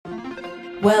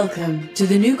Welcome to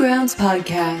the Newgrounds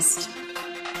podcast.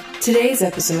 Today's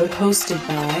episode hosted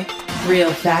by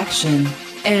RealFaction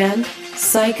and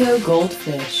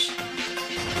PsychoGoldfish.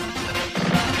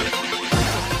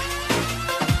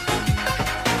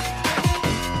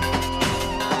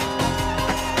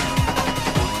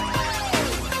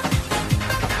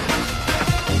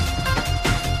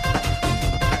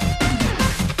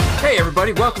 Hey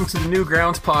everybody, welcome to the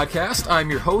Newgrounds podcast. I'm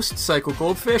your host,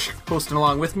 PsychoGoldfish. Hosting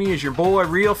along with me is your boy,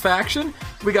 RealFaction.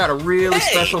 We got a really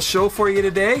special show for you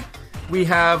today. We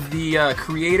have the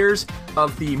creators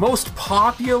of the most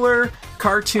popular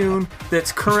cartoon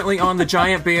that's currently on the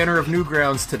giant banner of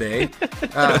Newgrounds today,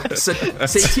 Satina.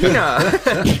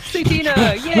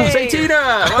 Satina, yay!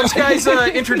 Satina! Why don't you guys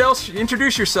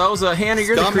introduce yourselves? Hannah,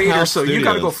 you're the creator, so you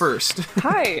gotta go first.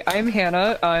 Hi, I'm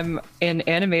Hannah. I'm an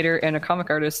animator and a comic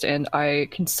artist, and I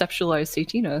conceptualize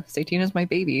Satina. Satina's my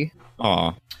baby.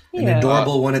 Aw. Yeah. An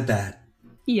adorable one at that.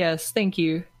 Yes, thank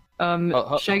you.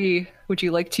 Shaggy, would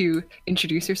you like to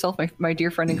introduce yourself, my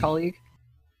dear friend and colleague?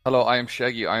 Hello, I am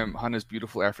Shaggy. I am Hannah's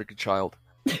beautiful African child.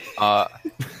 I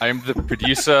am the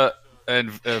producer and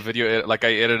video edit. Like,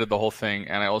 I edited the whole thing,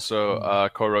 and I also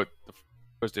co-wrote the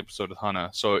first episode with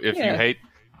Hannah. So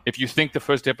if you think the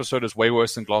first episode is way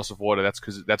worse than Glass of Water, that's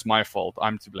because that's my fault.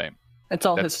 I'm to blame. It's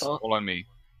all his fault. All on me.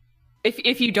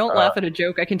 If you don't laugh at a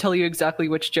joke, I can tell you exactly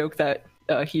which joke that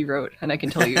he wrote, and I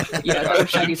can tell you. Yeah, that was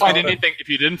Shaggy's fault. If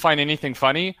you didn't find anything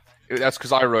funny, that's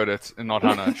because I wrote it and not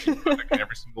Hannah. She's perfect in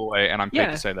every single way, and I'm paid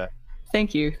to say that.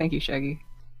 Thank you, Shaggy.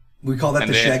 We call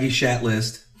that Shaggy Shat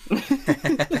list.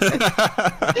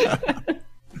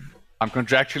 I'm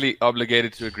contractually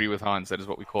obligated to agree with Hans. That is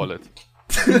what we call it.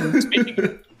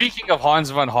 Speaking of Hans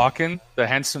van Haken, the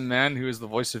handsome man who is the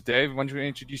voice of Dave, why don't you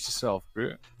introduce yourself,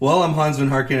 bro? Well, I'm Hans van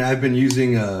Harken. I've been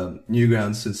using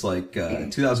Newgrounds since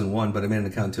 2001, but I made an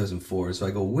account in 2004, so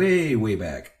I go way, way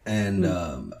back. And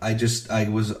I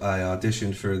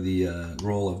auditioned for the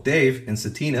role of Dave in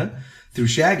Satina through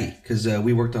Shaggy, because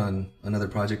we worked on another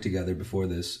project together before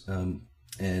this, and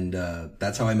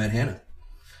that's how I met Hannah.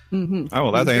 Mm-hmm. Oh,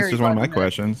 well, that answers one of my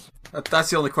questions. That's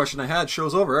the only question I had.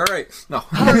 Show's over. All right. No.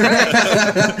 All right.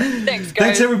 Thanks, guys.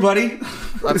 Thanks, everybody.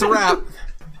 That's a wrap.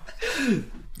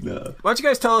 No. Why don't you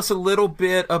guys tell us a little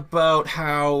bit about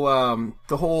how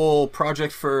the whole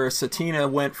project for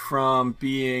Satina went from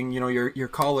being, your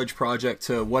college project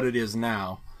to what it is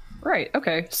now? Right.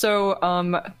 Okay. So,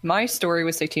 my story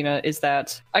with Satina is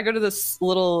that I go to this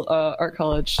little art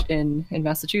college in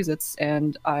Massachusetts,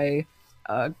 and I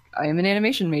am an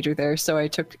animation major there. So I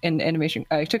took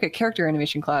a character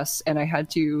animation class, and I had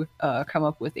to come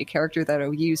up with a character that I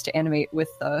would use to animate with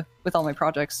all my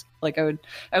projects. Like I would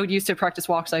use to practice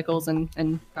walk cycles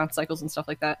and bounce cycles and stuff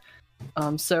like that.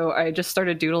 So I just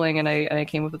started doodling, and I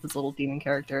came up with this little demon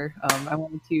character. I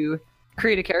wanted to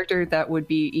create a character that would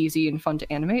be easy and fun to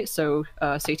animate. So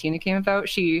Satina came about.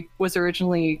 She was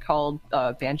originally called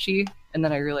Banshee, and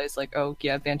then I realized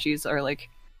Banshees are like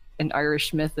an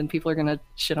Irish myth, and people are gonna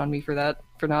shit on me for not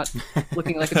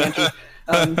looking like a banshee.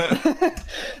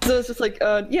 So it's just like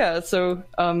So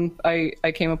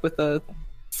I came up with a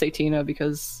Satina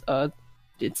because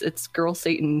it's girl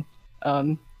Satan.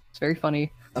 It's very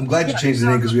funny. I'm glad you changed the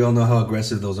name because we all know how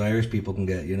aggressive those Irish people can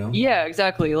get, Yeah,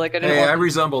 exactly. Like I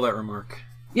resemble that remark.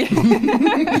 Yeah.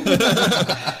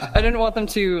 I didn't want them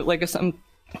to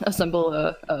assemble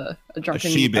a drunken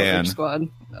she-band squad.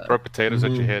 Throw potatoes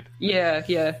at your head. Yeah.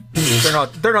 They're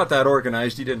not that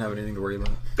organized. You didn't have anything to worry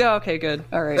about. Oh, okay, good.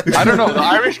 All right. I don't know. The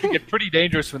Irish can get pretty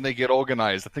dangerous when they get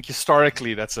organized. I think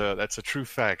historically that's a true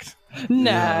fact.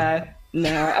 Nah.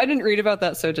 I didn't read about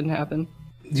that, so it didn't happen.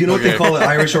 Do you know what they call an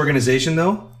Irish organization,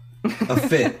 though? A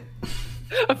fit.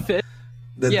 A fit?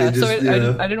 I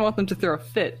didn't want them to throw a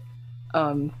fit.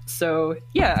 So,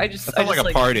 yeah, I just... That sounds like a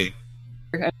party.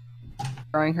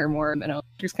 Drawing her more, and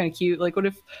she's kind of cute. Like,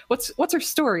 what's her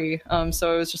story?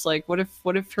 So I was just like, what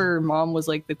if her mom was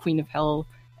like the queen of hell,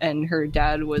 and her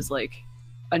dad was like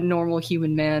a normal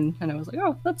human man? And I was like,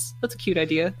 oh, that's a cute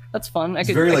idea. That's fun. It's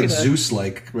very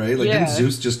Zeus-like, right? Like, didn't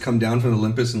Zeus just come down from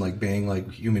Olympus and like bang like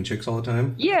human chicks all the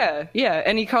time? Yeah,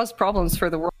 and he caused problems for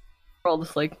the world.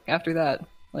 Like after that,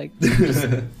 like. Just...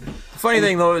 Funny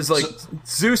thing though is like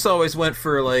Zeus always went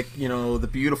for the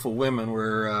beautiful women.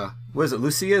 Where was it?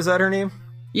 Lucia, is that her name?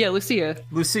 Yeah, Lucia.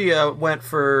 Lucia went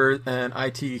for an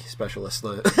IT specialist.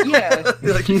 Yeah,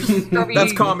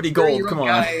 that's comedy gold. Come on,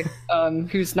 guy,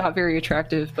 who's not very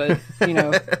attractive, but Hey,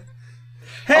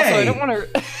 Also, I don't want to.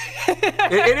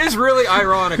 It is really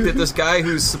ironic that this guy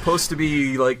who's supposed to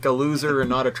be like a loser and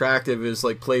not attractive is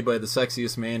like played by the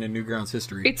sexiest man in Newgrounds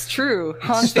history. It's true.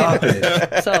 Han Stop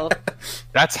it. himself.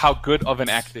 That's how good of an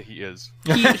actor he is.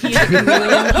 He is a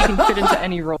chameleon. He can fit into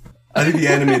any role. I think the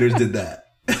animators did that.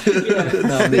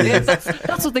 Not me.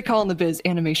 That's what they call in the biz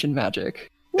animation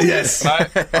magic. Yes. Mind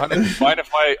if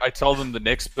I tell them the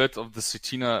next bit of the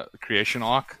Satina creation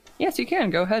arc? Yes, you can.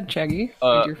 Go ahead, Shaggy,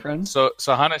 my dear friend. So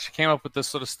Hannah, she came up with this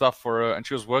sort of stuff for her, and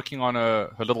she was working on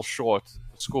her little short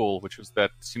at school, which was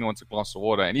that Satina wants a glass of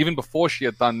water. And even before she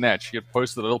had done that, she had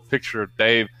posted a little picture of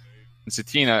Dave and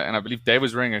Satina, and I believe Dave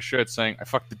was wearing a shirt saying, "I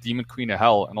fucked the demon queen of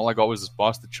hell," and all I got was this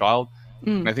bastard child.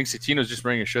 And I think Satina was just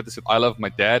wearing a shirt that said, "I love my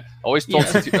dad." I always told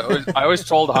I always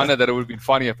told Hannah that it would have been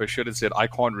funny if her shirt had said, "I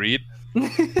can't read."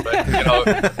 But, you know,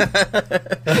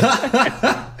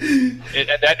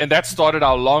 and that started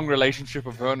our long relationship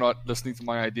of her not listening to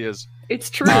my ideas. It's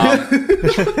true. But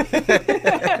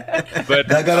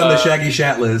That got on the Shaggy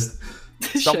Shat list.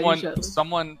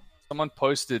 someone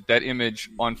posted that image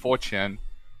on 4chan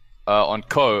on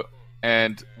Co.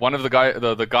 And one of the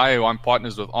guy who I'm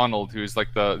partners with, Arnold, who was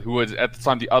at the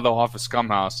time the other half of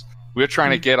Scumhouse, we were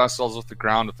trying to get ourselves off the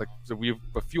ground with so we have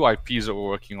a few IPs that we're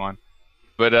working on.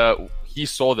 But he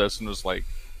saw this and was like,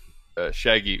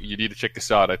 Shaggy, you need to check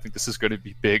this out. I think this is going to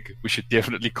be big. We should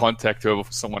definitely contact her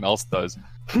before someone else does.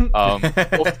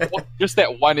 Just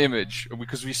that one image,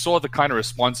 because we saw the kind of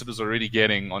response it was already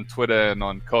getting on Twitter and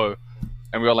on Co.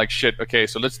 And we were like, shit, okay,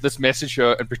 so let's message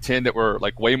her and pretend that we're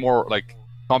like way more like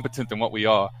competent than what we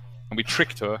are. And we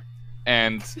tricked her,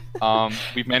 and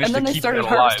we've managed to keep it alive. And then they started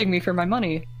harvesting me for my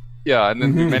money. Yeah, and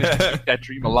then we managed to keep that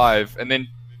dream alive. And then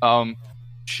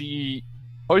she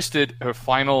posted her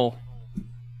final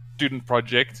student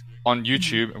project on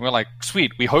YouTube, and we're like,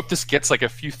 sweet, we hope this gets like a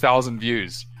few thousand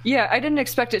views. Yeah, I didn't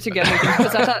expect it to get anything,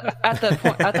 because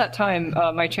at that time,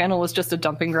 my channel was just a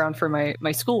dumping ground for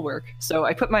my schoolwork. So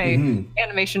I put my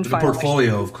animation file,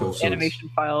 portfolio, of course, animation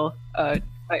file,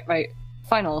 my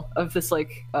final of this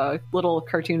like little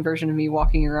cartoon version of me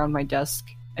walking around my desk,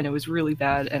 and it was really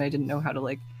bad, and I didn't know how to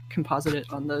like composite it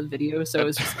on the video, so it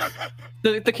was just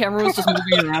the camera was just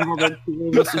moving around while the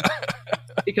video was just,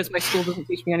 because my school doesn't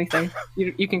teach me anything.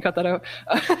 You can cut that out.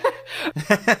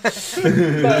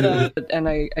 And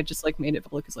I just like made it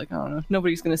public. It's like, I don't know,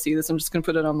 nobody's gonna see this. I'm just gonna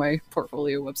put it on my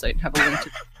portfolio website and have a link to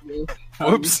it.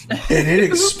 Whoops. And it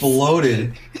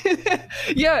exploded.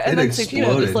 Yeah, and it then exploded.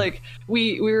 Satina was like,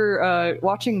 we were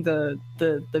watching the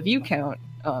view count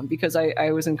because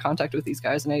I was in contact with these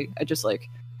guys, and I was just like,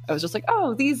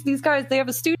 oh, these guys, they have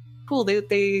a studio. Cool.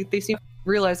 They seem to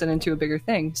realize it into a bigger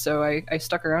thing. So I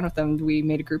stuck around with them. We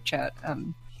made a group chat.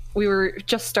 We were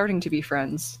just starting to be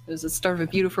friends. It was the start of a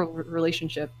beautiful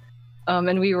relationship.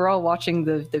 And we were all watching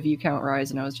the view count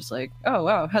rise, and I was just like, oh,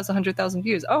 wow, it has 100,000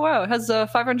 views. Oh, wow, it has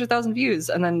 500,000 views.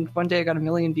 And then one day I got 1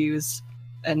 million views,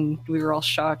 and we were all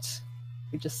shocked.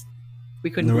 We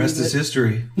couldn't. And the rest is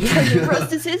history. Yeah, the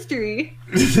rest is history.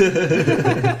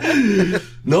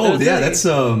 No, yeah, that's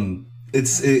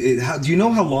do you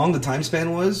know how long the time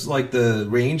span was? Like the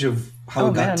range of how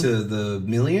it got to the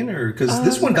million, or because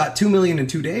this one got 2 million in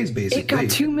 2 days, basically. It got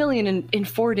 2 million in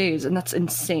 4 days, and that's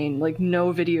insane. Like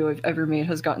no video I've ever made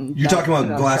has gotten. You're talking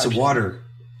about Glass of Water.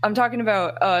 I'm talking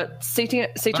about Satina.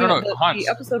 No, the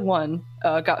episode 1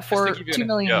 got 2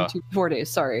 million in 4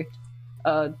 days. Sorry,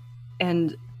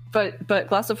 But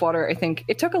Glass of Water, I think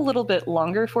it took a little bit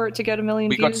longer for it to get 1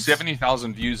 million views. We got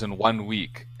 70,000 views in 1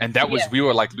 week, and that was we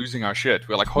were like losing our shit.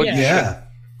 We were like, holy shit!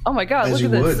 Oh my god, As look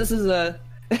at this! would. This is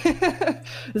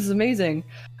this is amazing.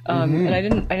 And I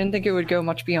didn't think it would go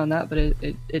much beyond that, but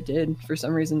it did. For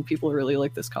some reason, people really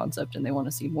like this concept and they want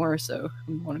to see more, so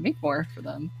we want to make more for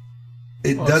them.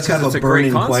 It does have a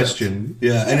burning question.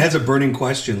 Yeah, and it has a burning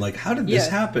question, like, how did this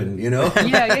happen, you know?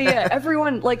 Yeah.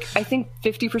 Everyone, like, I think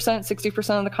 50%,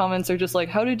 60% of the comments are just like,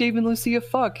 how did Dave and Lucia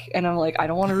fuck? And I'm like, I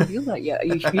don't want to reveal that yet.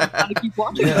 You gotta keep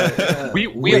watching.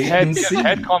 We have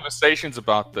had conversations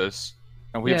about this,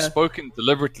 and we have spoken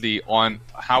deliberately on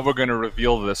how we're going to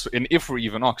reveal this, and if we're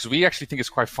even on, because we actually think it's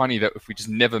quite funny that if we just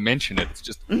never mention it, it's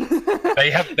just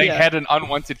they had an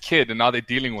unwanted kid and now they're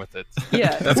dealing with it.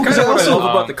 Yeah, that's kind of what I love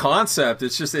about the concept.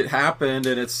 It's just it happened,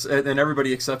 and and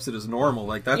everybody accepts it as normal.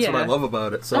 Like that's what I love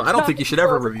about it. So I don't think you should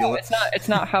ever reveal it. It's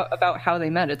not about how they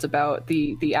met. It's about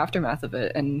the aftermath of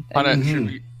it. And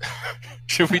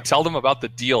should we tell them about the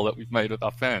deal that we've made with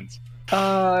our fans?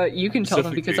 You can tell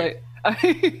them because I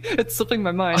it's slipping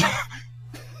my mind.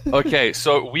 Okay,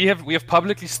 so we have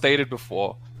publicly stated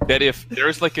before that if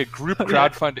there's like a group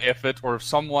crowdfund effort, or if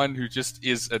someone who just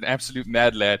is an absolute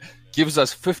mad lad gives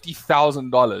us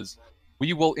 $50,000,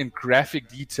 we will in graphic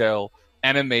detail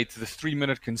animate the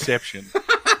 3-minute conception.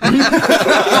 I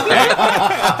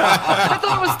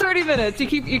thought it was 30 minutes. You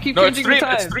keep No, it's changing the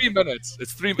time. It's 3 minutes.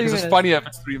 It's 3 3 minutes. It's minutes. funny if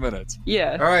it's 3 minutes.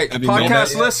 Yeah. All right, Have you made podcast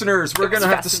that yet? listeners, we're going to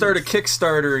have to start a fascinating.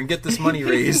 Kickstarter and get this money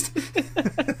raised.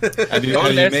 Have you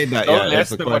made that no yet? less That's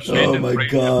the than what question. Oh Brandon my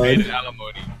Fraser God. paid in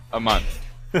alimony a month.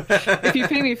 If you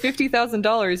pay me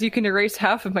 $50,000, you can erase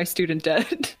half of my student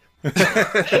debt.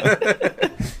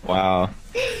 Wow.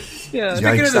 Yeah. Yeah.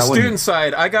 Speaking of the that wouldn't- student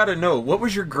side, I got to know, what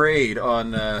was your grade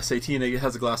on Satina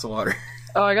Has a Glass of Water?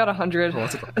 Oh, I got 100.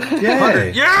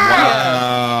 Yay. Yeah!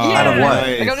 Wow. Out of what?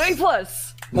 I got an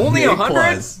A+. Only A 100?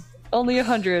 plus. Only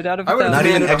 100 out of I would've 1,000. Not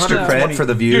even Not extra 120. credit for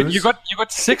the views. Dude, you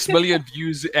got 6 million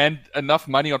views and enough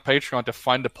money on Patreon to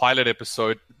fund a pilot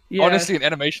episode. Yeah. Honestly, an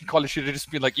animation college should have just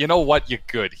been like, you know what, you're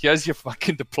good. Here's your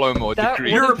fucking diploma or That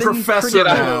degree. would- You're a Would've been professor pretty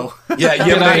now. Yeah,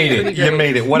 you Yeah, made pretty it. You great.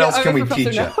 made it. What Yeah, else I'm can a we professor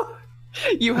teach you? now.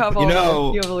 You have all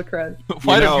you have all the cred.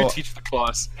 Why You don't you know- teach the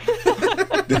class?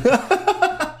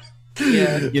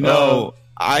 Yeah. You know,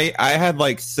 I had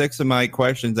like 6 of my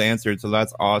questions answered, so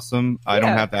that's awesome. I don't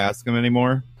Yeah. have to ask them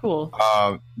anymore. Cool.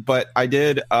 But I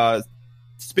did.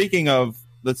 Speaking of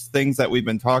the things that we've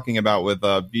been talking about with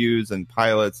views and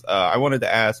pilots, I wanted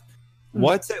to ask,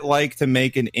 what's it like to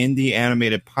make an indie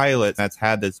animated pilot that's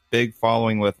had this big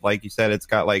following with, like you said, it's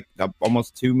got like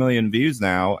almost 2 million views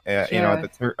now, you know, at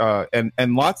the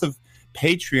and lots of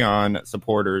Patreon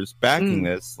supporters backing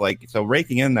this, like, so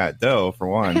raking in that dough for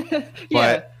one.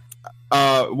 Yeah.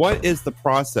 But what is the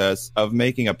process of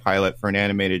making a pilot for an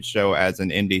animated show as an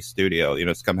indie studio, you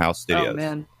know, Scumhouse Studios? Oh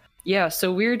man. Yeah,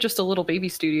 so we're just a little baby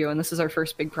studio, and this is our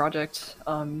first big project.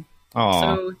 Aw.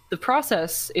 So the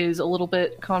process is a little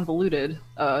bit convoluted,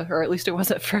 or at least it was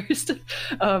at first.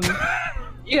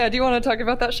 Yeah, do you want to talk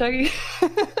about that, Shaggy? You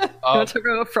want to talk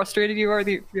about how frustrated you are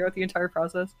throughout the entire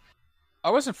process? I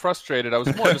wasn't frustrated. I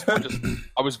was more just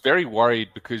I was very worried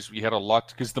because we had a lot.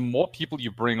 Because the more people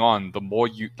you bring on, the more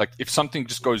you like. If something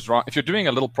just goes wrong, if you're doing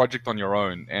a little project on your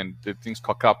own and the things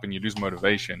cock up and you lose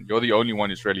motivation, you're the only one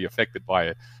who's really affected by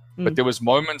it. But there was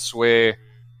moments where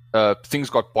things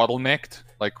got bottlenecked.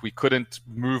 Like we couldn't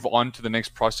move on to the next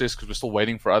process because we're still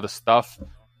waiting for other stuff.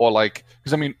 Or like,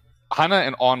 because I mean, Hannah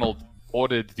and Arnold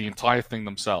ordered the entire thing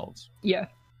themselves. Yeah.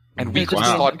 And we couldn't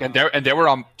start, and there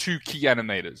were 2 key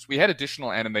animators. We had additional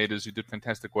animators who did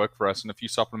fantastic work for us and a few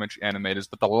supplementary animators,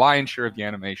 but the lion's share of the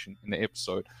animation in the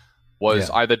episode was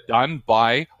either done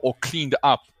by or cleaned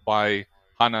up by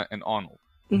Hannah and Arnold.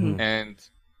 Mhm. And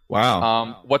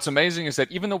Wow. what's amazing is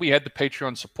that even though we had the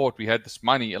Patreon support, we had this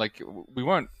money, like we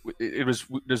weren't, it was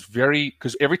very,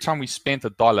 because every time we spent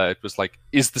 $1, it was like,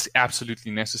 is this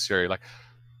absolutely necessary? Like,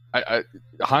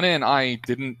 Hannah and I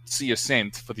didn't see a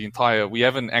cent for the entire. We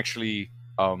haven't actually,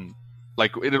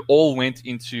 like it all went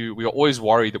into. We were always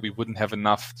worried that we wouldn't have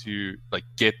enough to like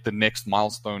get the next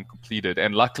milestone completed.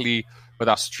 And luckily, with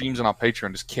our streams and our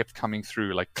Patreon, just kept coming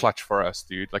through like clutch for us,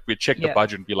 dude. Like we'd check the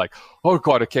budget and be like, oh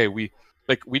god, okay, we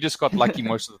just got lucky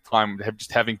most of the time,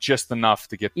 having just enough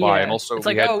to get by. And also, it's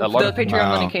we like, had a lot of the Patreon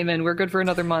money came in. We're good for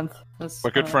another month.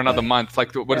 we're good for another month.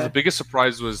 Like, the biggest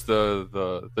surprise was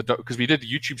the because we did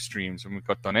YouTube streams and we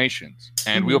got donations,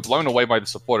 and we were blown away by the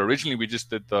support. Originally, we just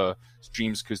did the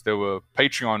streams because there were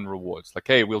Patreon rewards. Like,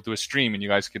 hey, we'll do a stream and you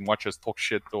guys can watch us talk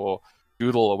shit or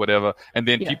doodle or whatever. And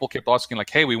then people kept asking, like,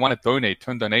 hey, we want to donate,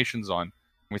 turn donations on. And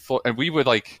we thought, and we were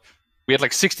like, we had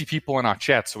like 60 people in our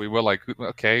chat, so we were like,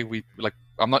 okay,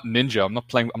 I'm not Ninja, I'm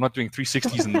not doing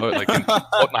 360s in like in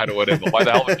Fortnite or whatever. Why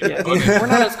the hell would you donate? We're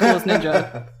not as cool as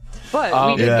Ninja.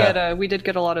 But we did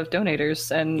get a lot of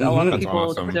donators, and a lot of That's people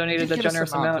awesome. donated a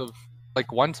generous amount. Of,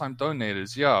 like one-time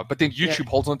donators, but then YouTube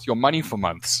holds onto your money for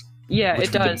months. Yeah, which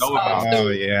it we didn't does. know about. So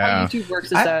yeah. how YouTube works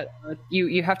is that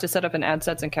you have to set up an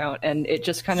AdSense account, and it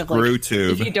just kind of like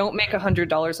ScrewTube. if you don't make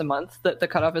 $100 a month, the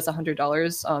cutoff is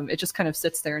 $100. It just kind of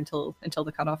sits there until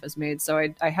the cutoff is made. So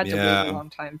I had to wait a long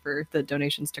time for the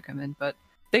donations to come in, but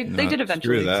they did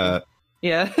eventually. Screw that. So,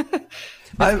 yeah, it's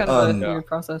kind of a weird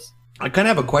process. I kind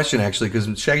of have a question actually,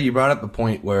 because Shaggy, you brought up a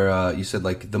point where you said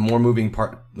like the more moving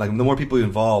part, like the more people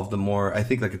involved, the more I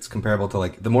think like it's comparable to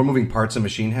like the more moving parts a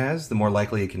machine has, the more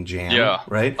likely it can jam. Yeah,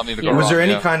 right. Something to go Was wrong, there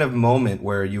any kind of moment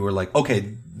where you were like,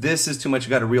 okay, this is too much,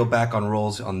 you got to reel back on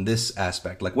rolls on this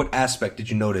aspect? Like, what aspect did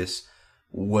you notice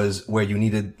was where you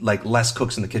needed like less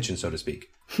cooks in the kitchen, so to speak?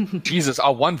 Jesus,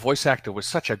 our one voice actor was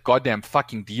such a goddamn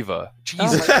fucking diva.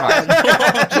 Jesus Oh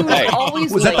Christ. He was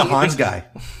always Was that the late. Hans guy?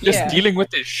 Just dealing with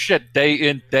this shit day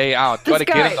in, day out. This Got to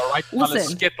get him guy, the right color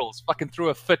listen. Skittles. Fucking threw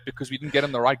a fit because we didn't get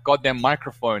him the right goddamn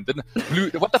microphone.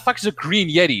 What the fuck is a green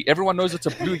Yeti? Everyone knows it's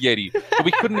a blue Yeti. But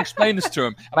we couldn't explain this to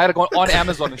him. And I had to go on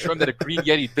Amazon and show him that a green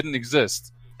Yeti didn't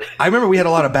exist. I remember we had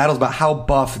a lot of battles about how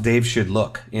buff Dave should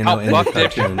look. You know, How in the buff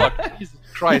Dave cartoon. should look. Jesus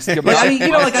Christ. Like, I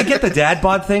mean, like I get the dad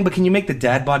bod thing, but can you make the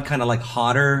dad bod kind of like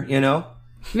hotter? You know?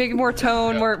 Make it more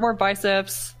tone, more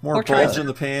biceps, More triceps. bulge in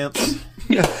the pants.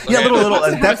 Yeah, little.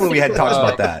 Definitely, we had talks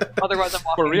about that. Otherwise, I'm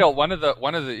walking. For real, one of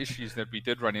the issues that we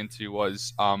did run into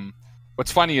was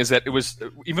what's funny is that it was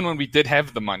even when we did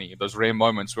have the money, those rare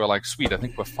moments where like, sweet, I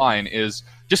think we're fine. Is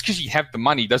just because you have the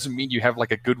money doesn't mean you have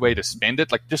like a good way to spend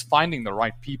it. Like just finding the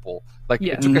right people. Like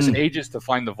it took us ages to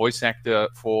find the voice actor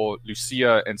for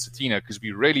Lucia and Satina because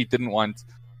we really didn't want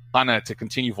Hannah to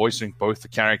continue voicing both the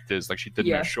characters like she did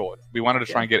in her short. We wanted to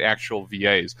try and get actual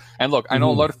VAs. And look, I know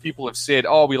a lot of people have said,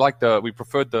 "Oh, we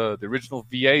preferred the original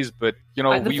VAs," but you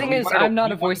know, the thing is, I'm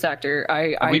not a voice actor.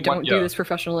 I don't do this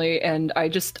professionally, and I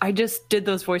just did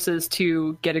those voices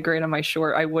to get a grade on my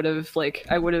short. I would have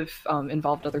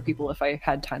involved other people if I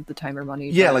had the time or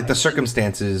money. Yeah, like the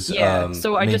circumstances. Yeah,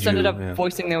 so I just ended up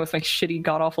voicing them with my shitty,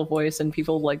 god awful voice, and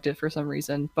people liked it for some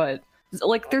reason. But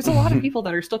like, there's a lot of people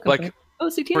that are still complaining.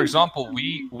 For example,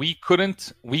 we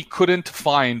couldn't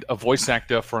find a voice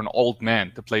actor for an old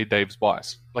man to play Dave's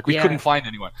boss. Like we couldn't find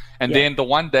anyone. And then the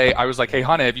one day I was like, "Hey,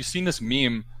 Hannah, have you seen this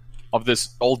meme of this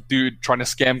old dude trying to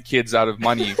scam kids out of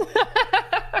money?"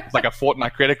 It's like a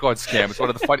Fortnite credit card scam. It's one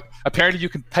of the funny. Apparently, you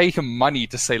can pay him money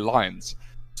to say lines.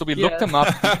 So we looked him up,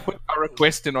 we put a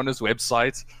request in on his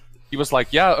website. He was like,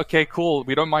 "Yeah, okay, cool.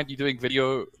 We don't mind you doing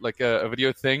video, like a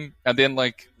video thing." And then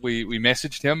like we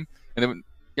messaged him, and then,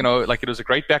 you know, like it was a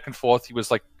great back and forth. He was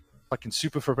like fucking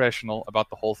super professional about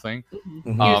the whole thing.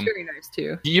 He was very nice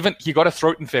too. He got a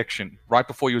throat infection right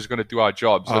before he was going to do our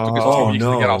job. So it took us 2 weeks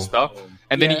to get our stuff.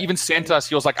 And then he even sent us,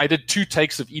 he was like, "I did 2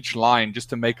 takes of each line just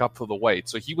to make up for the wait."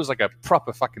 So he was like a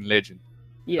proper fucking legend.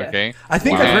 Yeah. Okay. I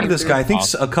think I've heard of this guy. I think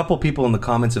a couple people in the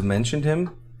comments have mentioned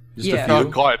him. Just a few. Oh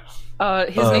God.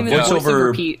 His name is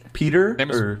Voiceover Pete. Peter?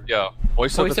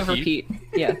 Voiceover Pete.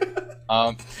 Yeah.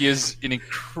 He is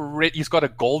he's got a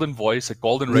golden voice, a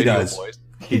golden radio voice.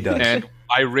 He does. And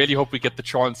I really hope we get the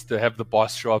chance to have the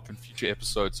boss show up in future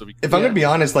episodes. So if I'm gonna be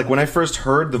honest, like when I first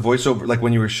heard the voiceover, like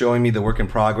when you were showing me the work in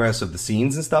progress of the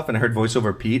scenes and stuff, and I heard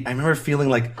voiceover Pete, I remember feeling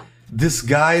like this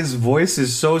guy's voice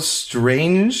is so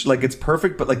strange. Like it's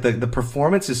perfect, but like the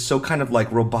performance is so kind of like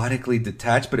robotically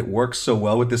detached, but it works so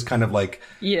well with this kind of like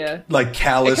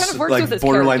callous, kind of like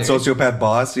borderline sociopath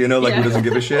boss, you know, like who doesn't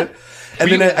give a shit. And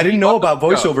then I didn't know about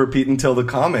voiceover Pete until the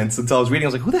comments, until I was reading. I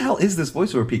was like, "Who the hell is this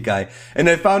voiceover Pete guy?" And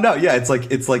I found out,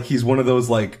 it's like he's one of those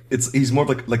he's more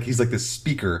like he's like this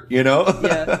speaker, you know?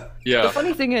 Yeah. The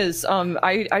funny thing is,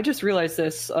 I just realized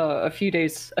this a few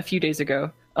days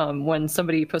ago, when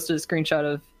somebody posted a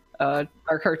screenshot of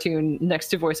our cartoon next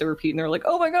to voiceover Pete, and they were like,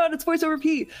 "Oh my god, it's voiceover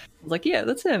Pete!" I was like, "Yeah,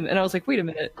 that's him." And I was like, "Wait a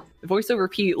minute, voiceover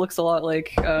Pete looks a lot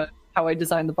like how I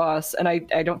designed the boss," and I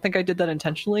don't think I did that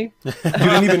intentionally. You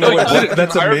didn't even know what?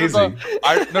 That's amazing.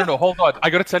 No, hold on. I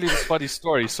gotta tell you this funny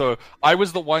story. So I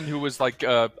was the one who was like,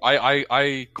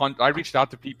 I reached out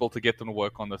to people to get them to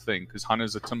work on the thing because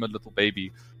Hannah's a timid little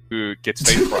baby who gets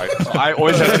stage fright. So I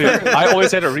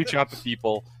always had to reach out to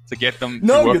people to get them.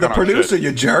 No, to work you're the on producer,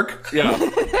 you jerk. Yeah.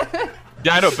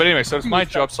 Yeah, I know, but anyway, so it's my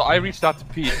job. So I reached out to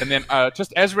Pete, and then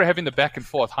just as we were having the back and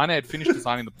forth, Hannah had finished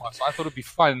designing the boss. So I thought it'd be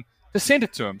fun to send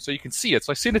it to him so you can see it.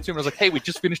 So I sent it to him, and I was like, "Hey, we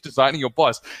just finished designing your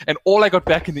boss." And all I got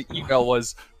back in the email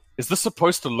was, "Is this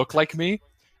supposed to look like me?"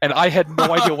 And I had no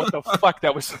idea what the fuck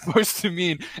that was supposed to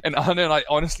mean. And Hannah and I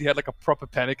honestly had like a proper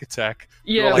panic attack.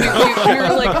 Yeah, we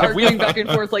were like arguing back and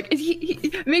forth. Like,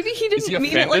 maybe he didn't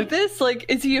mean it like this. Like,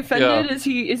 is he offended? Yeah.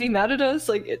 Is he mad at us?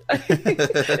 Like,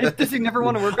 does he never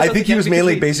want to work with us? I think he was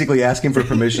mainly basically asking for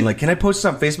permission. Like, can I post this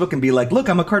on Facebook and be like, "Look,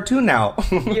 I'm a cartoon now."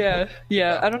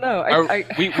 Yeah. I don't know.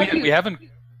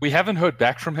 We haven't heard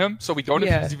back from him, so we don't know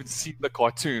if he's even seen the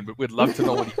cartoon. But we'd love to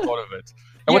know what he thought of it.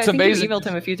 And what's amazing? I emailed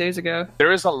him a few days ago.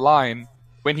 There is a line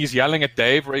when he's yelling at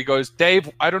Dave where he goes, "Dave,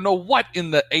 I don't know what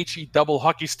in the HE double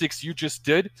hockey sticks you just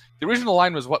did." The original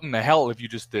line was, "What in the hell have you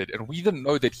just did?" And we didn't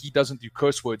know that he doesn't do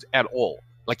curse words at all,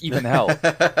 like even hell.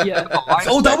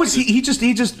 Oh, that was he just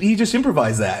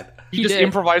improvised that. He just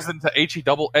improvised into HE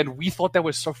double, and we thought that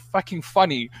was so fucking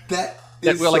funny.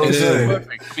 That we're like, so "This is good."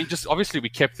 perfect. Obviously we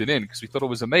kept it in because we thought it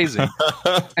was amazing,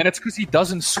 and it's because he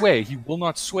doesn't swear. He will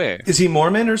not swear. Is he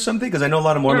Mormon or something? Because I know a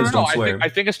lot of Mormons don't swear. I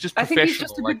think it's just professional. I think he's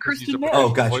just a good Christian man. Oh,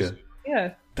 gotcha.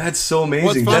 Yeah, that's so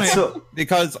amazing. Well, that's so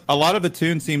because a lot of the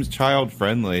tune seems child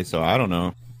friendly, so I don't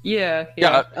know. Yeah.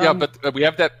 But we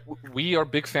have that. We are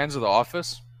big fans of The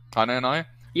Office, Hannah and I.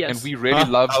 Yes. And we really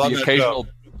love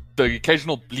the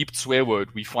occasional bleeped swear word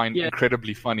we find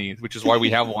incredibly funny, which is why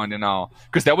we have one in our...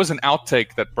 Because that was an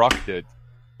outtake that Brock did,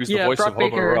 who's the voice Brock of Hobo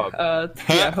Baker, Rob.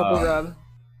 Hobo Rob.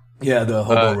 Yeah, the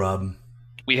Hobo Rob.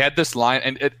 we had this line,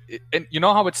 and and you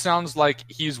know how it sounds like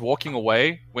he's walking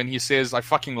away when he says "I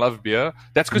fucking love beer."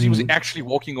 That's because he was actually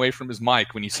walking away from his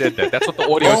mic when he said that. That's what the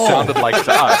audio sounded like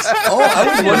to us. Oh, I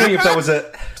was wondering if that was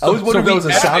a. I was wondering if that was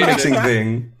a sound mixing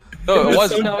thing. No, it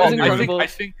wasn't. No, it was incredible.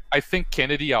 I think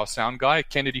Kennedy, our sound guy,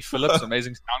 Kennedy Phillips,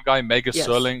 amazing sound guy, Megas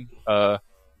Serling.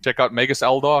 Check out Megas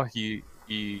Eldar. He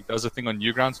does a thing on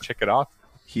Newgrounds. Check it out.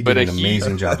 He did an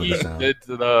amazing job with the sound.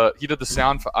 He did the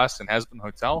sound for us in Hasbin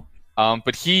Hotel.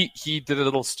 But he did a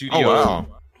little studio, a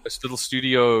little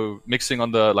studio mixing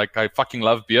on the I fucking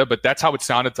love beer. But that's how it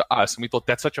sounded to us, and we thought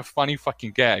that's such a funny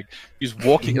fucking gag. He's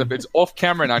walking, it's off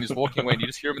camera now, and he's walking away, and you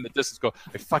just hear him in the distance go,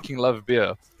 "I fucking love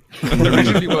beer."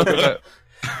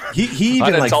 He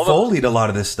even foleyed a lot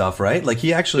of this stuff, right? Like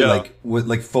he actually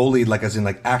foleyed, as in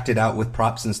acted out with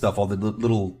props and stuff, all the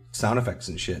little sound effects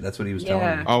and shit. That's what he was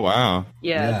telling me. Oh wow.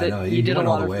 He did a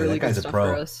lot of really that guy's good a stuff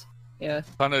pro. for us. Yeah.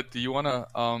 Hannah, do you wanna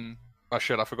oh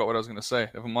shit, I forgot what I was gonna say.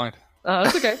 Never mind.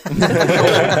 That's okay.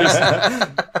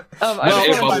 I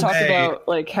just want to talk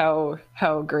about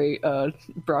how great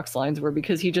Brock's lines were,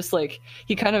 because he just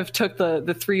he kind of took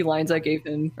the 3 lines I gave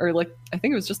him, or I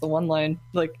think it was just the one line.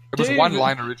 It was one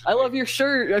line originally. I love your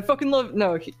shirt. I fucking love.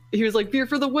 No, he was like, beer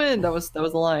for the win. That was the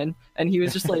line, and he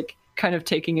was just kind of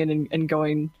taking it and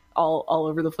going all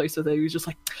over the place with it. He was just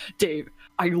like, Dave,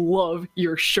 I love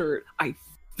your shirt. I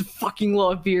fucking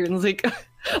love beer, and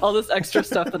all this extra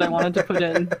stuff that I wanted to put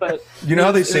in. But you know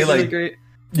how they say really great.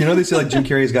 You know they say Jim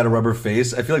Carrey's got a rubber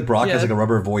face. I feel like Brock has a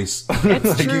rubber voice.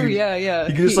 It's true. Yeah.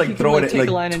 He can just throw it, take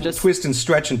a line and just twist and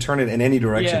stretch and turn it in any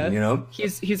direction. Yeah. You know.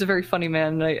 He's a very funny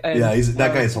man. That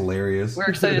guy is hilarious. We're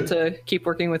excited to keep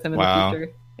working with him in the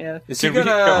future. Yeah.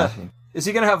 Is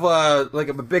he gonna have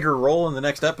a bigger role in the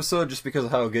next episode just because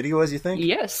of how good he was? You think?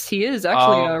 Yes, he is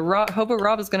actually. Hobo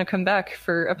Rob is gonna come back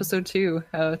for episode 2.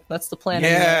 That's the plan.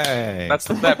 Yay! That's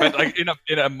the plan. But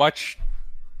in a much,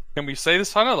 can we say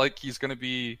this, Hannah? He's gonna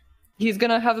be. He's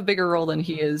gonna have a bigger role than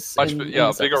he is. A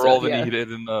bigger role than he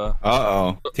did in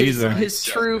the. Teaser. His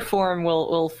true form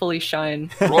will fully shine.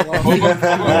 The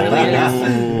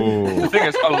thing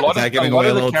is, giving away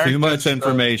a little too much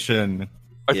information.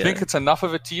 I think it's enough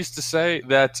of a tease to say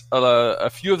that a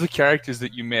few of the characters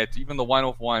that you met, even the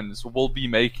one-off-ones, will be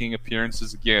making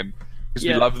appearances again because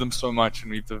we love them so much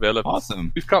and we've developed.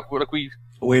 Awesome. We've got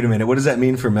Wait a minute. What does that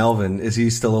mean for Melvin? Is he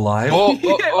still alive?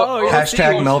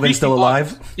 Hashtag Melvin still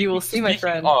alive. You will see, my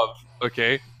friend.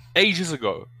 Ages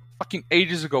ago,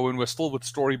 when we're still with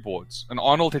storyboards, and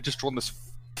Arnold had just drawn this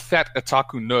fat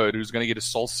otaku nerd who's going to get his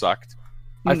soul sucked.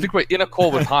 I think we're in a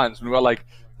call with Hans and we're like,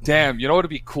 damn, you know what would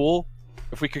be cool?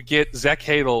 If we could get Zach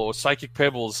Hadel or Psychic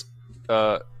Pebbles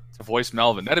to voice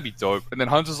Melvin, that'd be dope. And then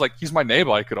Hans was like, he's my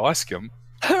neighbor, I could ask him.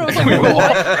 And we were all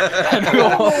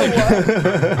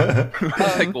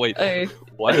like, wait,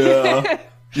 what?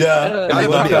 Yeah. I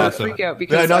knocked out freak out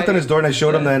because I knocked on his door and I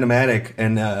showed him the animatic,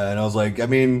 and I was like, I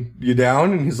mean, you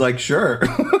down? And he's like, sure.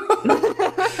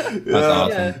 That's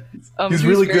awesome. He's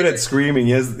really good at screaming.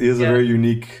 He has a very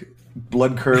unique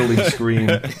blood-curdling scream.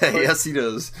 Yes, he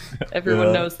does.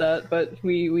 Everyone knows that, but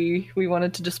we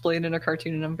wanted to display it in a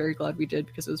cartoon, and I'm very glad we did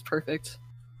because it was perfect.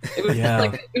 It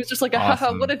was just like a awesome.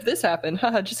 haha, what if this happened?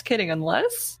 Haha, just kidding,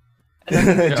 unless.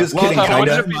 Just kidding,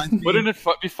 kinda. Wouldn't it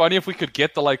be funny if we could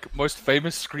get the most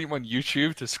famous scream on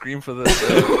YouTube to scream for this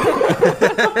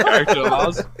character of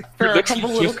ours? For a humble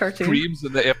little cartoon. Screams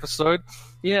in the episode.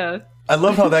 Yeah. I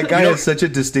love how that guy has such a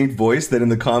distinct voice that in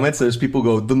the comments there's people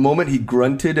go, the moment he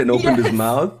grunted and opened his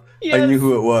mouth, I knew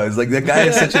who it was. That guy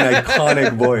has such an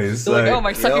iconic voice.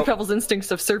 My Psychic Pebbles instincts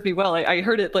have served me well. I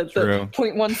heard it the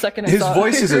 0.1 second I his saw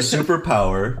voice it. is a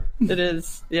superpower. It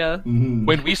is, yeah. Mm-hmm.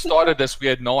 When we started this, we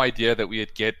had no idea that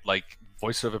we'd get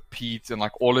voiceover Pete and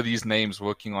all of these names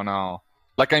working on our.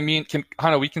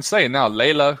 Hannah, we can say it now.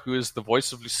 Layla, who is the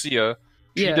voice of Lucia,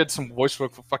 she did some voice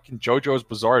work for fucking JoJo's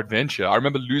Bizarre Adventure. I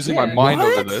remember losing my mind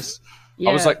over this. Yeah.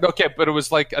 I was like, okay, but it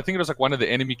was I think it was one of the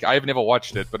enemy. I've never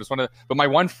watched it, but it's but my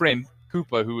one friend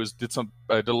Cooper, who did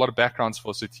a lot of backgrounds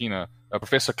for Satina,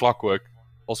 Professor Clockwork,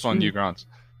 also on Newgrounds.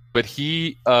 But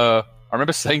I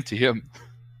remember saying to him,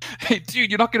 "Hey, dude,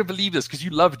 you're not gonna believe this because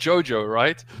you love JoJo,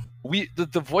 right?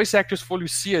 The voice actors for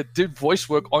Lucia did voice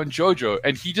work on JoJo,"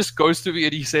 and he just goes to me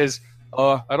and he says,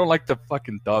 "I don't like the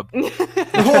fucking dub."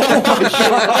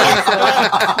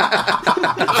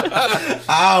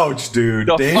 Ouch, dude!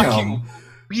 Damn. Fucking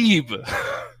weeb.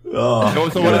 Oh,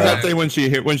 so what does that say when she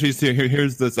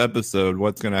hears this episode?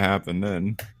 What's gonna happen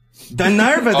then? The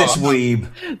nerve of this weeb.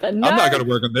 I'm not gonna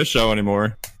work on this show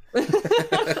anymore.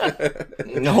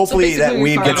 Hopefully that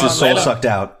weed gets his soul sucked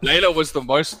out. Layla was the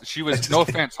most. She was no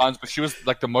offense, Hans, but she was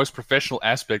like the most professional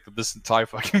aspect of this entire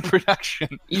fucking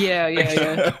production.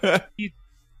 Yeah.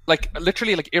 Like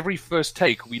literally, like every first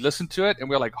take, we listened to it and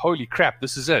we were like, "Holy crap,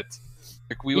 this is it!"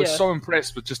 Like we were so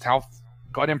impressed with just how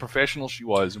goddamn professional she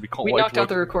was, and we knocked out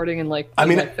the recording in like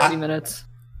 30 minutes.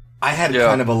 I had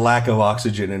kind of a lack of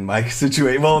oxygen in my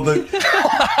situation. Well, you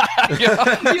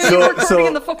were recording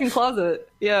in the fucking closet.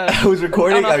 Yeah, I was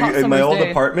recording in my old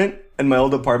apartment. In my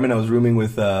old apartment, I was rooming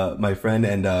with my friend,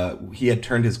 and he had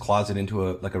turned his closet into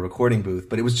a recording booth.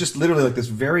 But it was just literally like this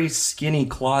very skinny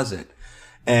closet,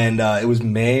 and it was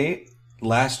May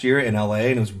last year in LA,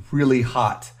 and it was really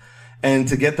hot. And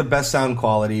to get the best sound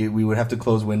quality, we would have to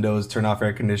close windows, turn off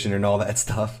air conditioner, and all that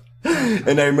stuff.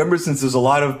 And I remember, since there's a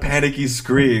lot of panicky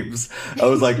screams, I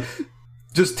was like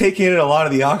just taking in a lot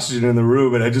of the oxygen in the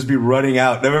room, and I'd just be running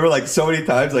out. And I remember like so many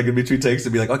times, like in between takes,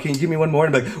 to be like, "Oh, can you give me one more?"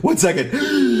 And I'd be like, "1 second,"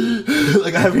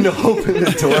 like having to open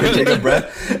the door and take a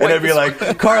breath. And I'd be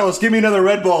like, "Carlos, give me another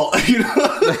Red Bull." You know?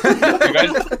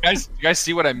 you guys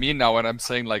see what I mean now when I'm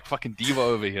saying like fucking diva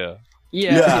over here?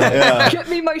 Yeah. Get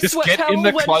me my Just sweat get towel. in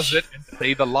the closet and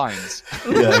say the lines.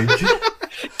 Yeah.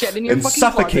 Get in your and fucking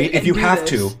suffocate closet if you and have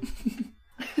do this.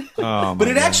 to. But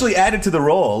it actually added to the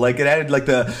role. Like it added like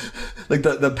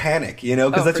the panic, you know,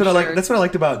 because that's what I like. That's what I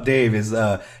liked about Dave is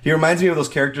he reminds me of those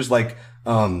characters like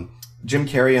Jim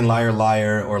Carrey in Liar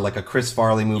Liar, or like a Chris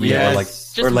Farley movie, or like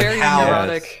very Hal.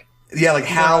 neurotic. Yeah, like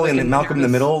Hal and Malcolm in the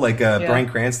nervous. Middle, like Bryan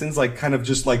Cranston's, like kind of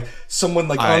just like someone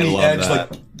like on the edge, like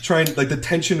trying, like the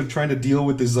tension of trying to deal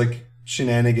with his like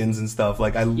shenanigans and stuff.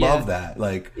 Like I love that.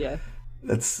 Like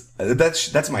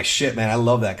that's my shit, man. I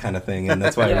love that kind of thing, and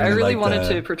that's why I really wanted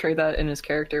to portray that in his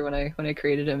character when I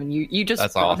created him, and you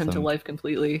just brought him to life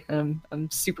completely. And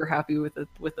I'm super happy with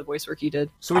the voice work you did.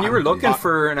 So when you were looking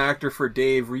for an actor for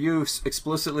Dave, were you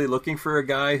explicitly looking for a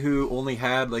guy who only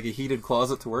had like a heated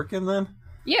closet to work in then?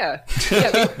 Yeah.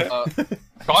 To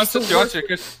answer,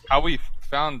 because how we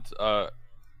found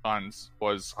Hans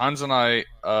was Hans and I.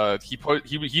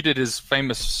 He did his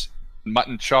famous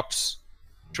Mutton Chops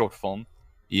short film.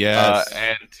 Yes.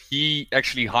 And he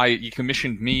actually he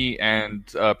commissioned me and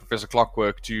Professor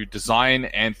Clockwork to design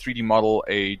and 3D model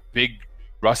a big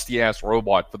rusty ass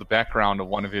robot for the background of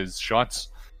one of his shots.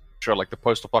 Sure, like the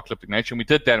post-apocalyptic nature. And we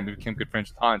did that, and we became good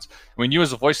friends with Hans. And we knew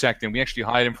as a voice actor, and we actually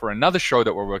hired him for another show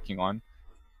that we're working on.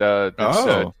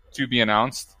 That's to be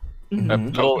announced. Mm-hmm.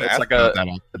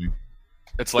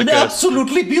 It's like an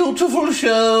absolutely beautiful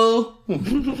show.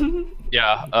 We're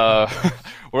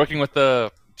working with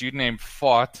a dude named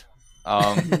Fart,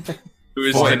 who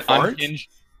is an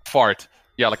unhinged fart.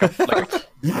 Yeah, like it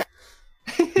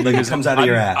comes out of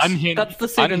your ass. That's the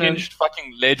pseudonym. Unhinged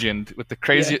fucking legend with the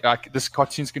crazy. This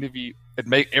cartoon's going to be.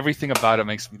 Everything about it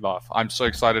makes me laugh. I'm so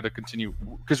excited to continue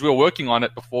because we were working on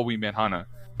it before we met Hannah.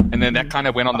 And then that kind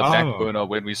of went on the back burner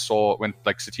when like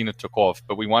Satina took off.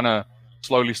 But we want to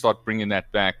slowly start bringing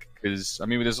that back because I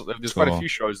mean, there's quite a few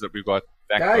shows that we've got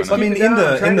back. Guys, I mean, in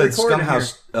the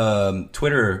Scumhouse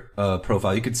Twitter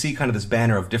profile, you could see kind of this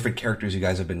banner of different characters you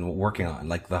guys have been working on,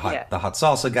 like the hot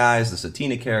salsa guys, the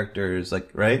Satina characters, like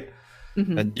right,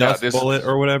 and Dust Bullet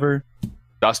or whatever,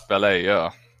 Dust Ballet,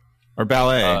 or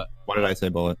ballet. Why did I say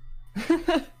bullet?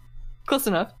 Close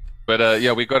enough. But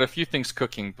we got a few things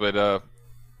cooking, but.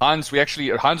 Hans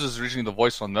was originally the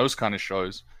voice on those kind of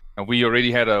shows, and we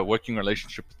already had a working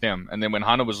relationship with him. And then when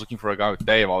Hannah was looking for a guy with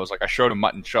Dave, I showed him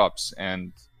Mutton Chops,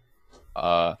 and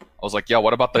I was like, "Yeah,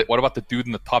 what about the dude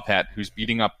in the top hat who's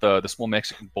beating up the small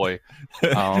Mexican boy?"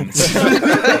 This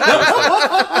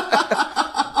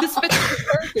fits the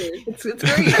character. It's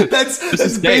great.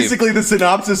 That's basically the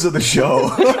synopsis of the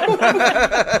show.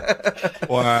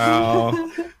 Wow.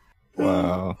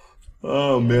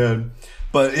 Oh man.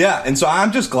 But yeah, and so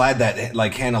I'm just glad that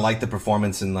like Hannah liked the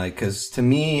performance, and like, cause to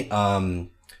me, I'm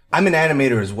an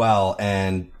animator as well,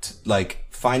 and like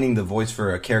finding the voice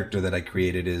for a character that I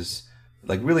created is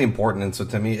like really important. And so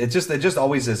to me, it just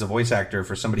always as a voice actor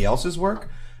for somebody else's work,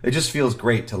 it just feels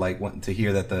great to like want to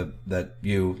hear that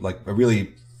you like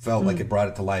really felt like it brought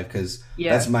it to life, because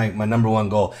that's my number one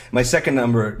goal. My second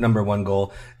number one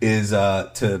goal is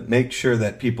to make sure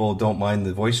that people don't mind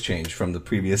the voice change from the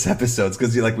previous episodes,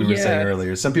 because like we were saying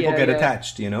earlier, some people get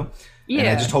attached, you know. And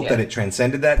I just hope that it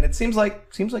transcended that, and it seems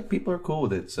like people are cool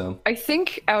with it. So I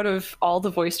think out of all the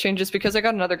voice changes, because I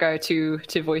got another guy to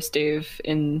voice Dave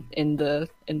in the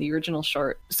original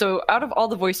short. So out of all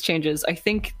the voice changes, I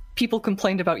think people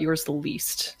complained about yours the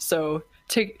least. So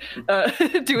do with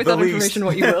that information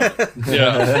what you will.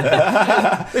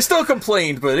 They still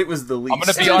complained, but it was the least. I'm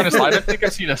gonna be honest. I don't think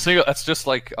I've seen a single. That's just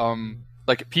like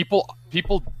like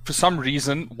people for some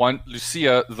reason want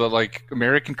Lucia, the like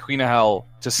American Queen of Hell,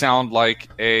 to sound like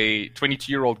a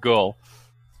 22-year-old girl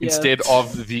instead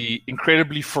of the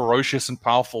incredibly ferocious and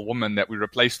powerful woman that we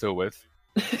replaced her with.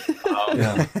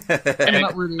 And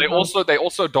they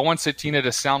also don't want Satina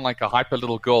to sound like a hyper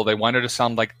little girl. They want her to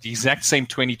sound like the exact same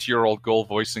 22-year-old girl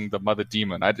voicing the mother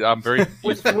demon. I'm very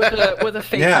with a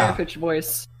fake higher pitched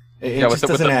voice. It just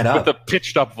doesn't add up. With a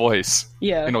pitched up voice.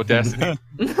 Yeah. In Audacity.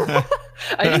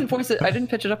 I didn't voice it. I didn't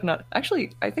pitch it up. Not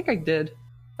actually. I think I did.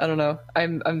 I don't know.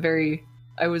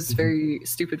 I was very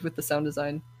stupid with the sound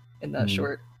design in that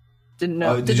short. Didn't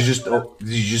know. Did you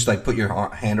just like put your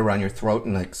hand around your throat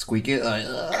and like squeak it? Like,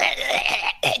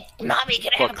 Mommy,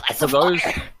 can I have a glass of water?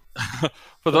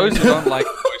 For those who don't like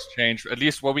voice change, at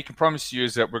least what we can promise you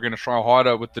is that we're going to try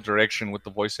harder with the direction with the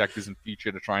voice actors in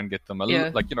future to try and get them a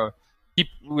little, like, you know,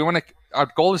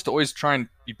 our goal is to always try and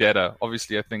be better.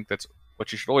 Obviously, I think that's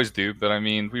what you should always do. But I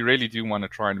mean, we really do want to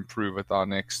try and improve with our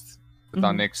next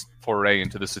foray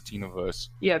into the Satina-verse.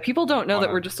 Yeah, people don't know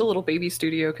that we're just a little baby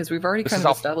studio because we've already kind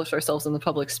of established ourselves in the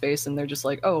public space, and they're just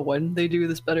like, oh, why didn't they do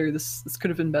this better? This could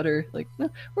have been better. Like, no,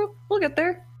 we'll get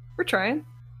there. We're trying.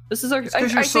 This is our.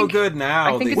 Because you're so good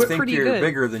now. They think you're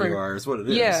bigger than you are. Is what it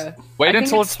is. Yeah. Wait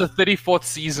until it's the 34th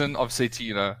season of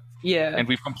Satina. Yeah. And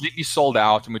we've completely sold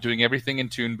out, and we're doing everything in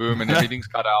Toon Boom, and everything's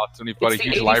cut out, and we've got a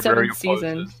huge library of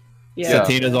poses. Yeah.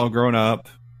 Satina's all grown up.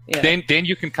 Yeah. Then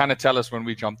you can kind of tell us when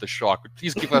we jump the shark. But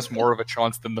please give us more of a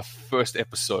chance than the first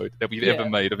episode that we've ever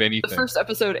made of anything. The first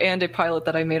episode and a pilot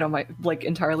that I made on my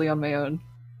entirely on my own.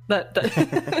 The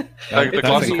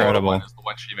That's incredible. One is the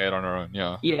one she made on her own.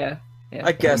 Yeah. Yeah.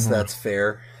 I guess that's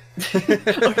fair.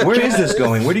 Where is this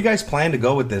going? Where do you guys plan to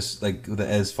go with this? Like,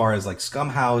 as far as like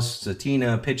Scumhouse,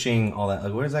 Satina, pitching, all that.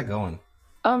 Like, where's that going?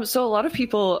 So a lot of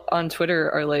people on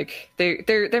Twitter are like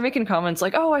they're making comments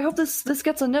like, oh, I hope this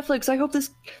gets on Netflix. I hope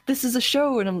this is a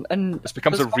show, and this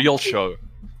becomes a real show.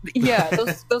 Yeah,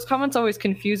 those comments always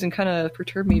confuse and kind of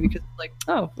perturb me because like,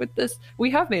 oh, with this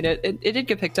we have made it. It did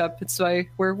get picked up. It's why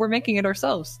we're making it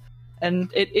ourselves.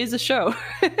 And it is a show,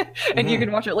 and you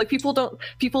can watch it. Like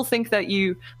people think that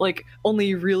you like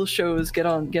only real shows get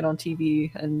on TV,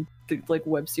 and the, like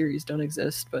web series don't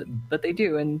exist, but they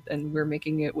do, and we're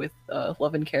making it with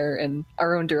love and care and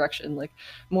our own direction, like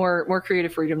more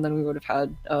creative freedom than we would have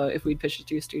had if we'd pitched it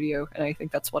to a studio. And I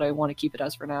think that's what I want to keep it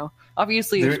as for now.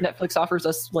 Obviously, if Netflix offers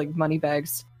us like money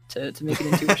bags to make it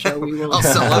into a show, we will. I'll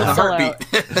sell out in a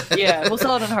heartbeat. Yeah, we'll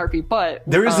sell it in a heartbeat. But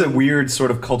there is a weird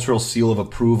sort of cultural seal of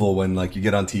approval when like you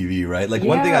get on TV, right? Like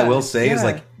one thing I will say is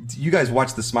like you guys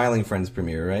watched the Smiling Friends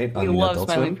premiere, right? We love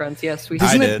Smiling Friends. Yes, we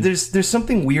did. There's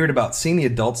something weird about seeing the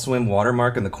Adult Swim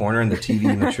watermark in the corner and the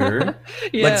TV mature.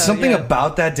 Like something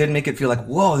about that did make it feel like,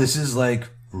 whoa, this is like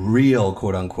real,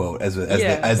 quote unquote, as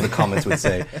the comments would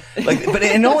say. Like, but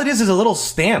and all it is a little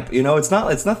stamp, you know. It's not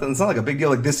like a big deal.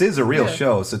 Like this is a real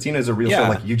show. Satina is a real show.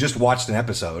 Like you just watched an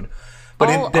episode,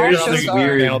 but there's this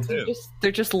weird.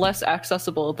 They're just less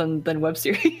accessible than web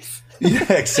series.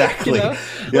 Yeah, exactly. You know?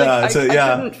 Yeah, like,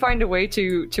 I couldn't find a way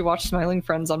to watch Smiling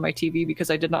Friends on my TV because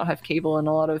I did not have cable, and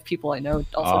a lot of people I know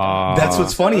also don't. That's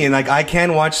what's funny, and like I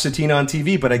can watch Satina on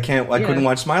TV, but I couldn't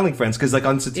watch Smiling Friends because like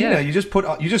on Satina, you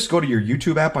just go to your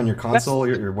YouTube app on your console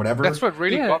or whatever. That's what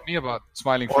really got me about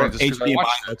Smiling Friends. Is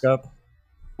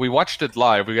we watched it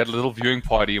live. We got a little viewing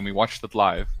party, and we watched it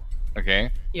live. Okay.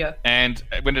 Yeah. And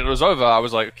when it was over, I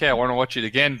was like, okay, I want to watch it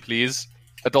again, please.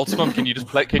 Adult Swim, can you just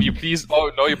play? Can you please?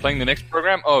 Oh no, you're playing the next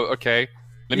program. Oh, okay.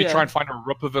 Let me try and find a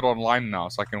rip of it online now,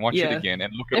 so I can watch it again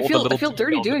and look at all the little. I feel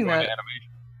dirty doing that. Animation.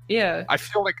 Yeah. I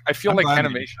feel like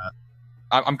animation.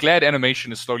 I'm glad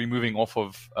animation is slowly moving off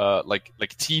of like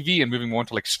TV and moving more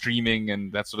into like streaming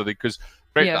and that sort of thing. Because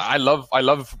I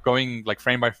love going like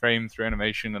frame by frame through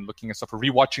animation and looking at stuff or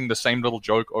rewatching the same little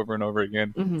joke over and over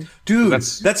again. Mm-hmm. Dude,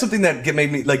 so that's something that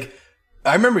made me like.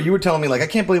 I remember you were telling me, like, I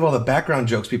can't believe all the background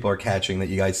jokes people are catching that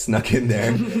you guys snuck in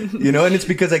there, you know, and it's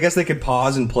because I guess they could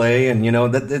pause and play, and, you know,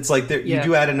 that it's like you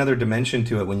do add another dimension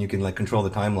to it when you can, like, control the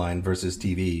timeline versus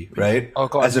TV, right? Oh,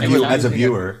 God. As a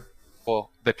viewer. Well,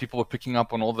 that people were picking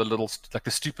up on all the little, like, the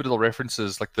stupid little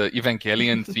references, like the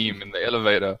Evangelion theme in the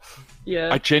elevator.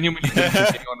 Yeah. I genuinely didn't think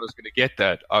anyone was going to get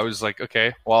that. I was like,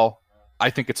 okay, well, I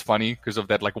think it's funny because of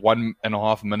that like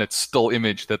 1.5 minute still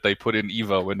image that they put in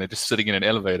Eva when they're just sitting in an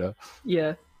elevator.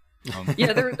 Yeah.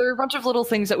 Yeah, there are a bunch of little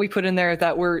things that we put in there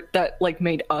that like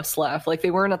made us laugh. Like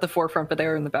they weren't at the forefront, but they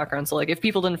were in the background. So like if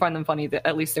people didn't find them funny,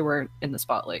 at least they weren't in the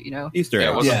spotlight, you know? Easter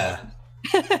eggs.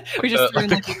 We just threw in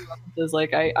like references.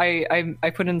 Like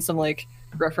I put in some like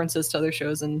references to other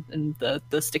shows and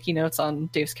the sticky notes on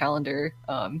Dave's calendar.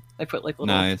 I put like little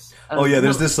nice.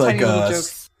 There's this like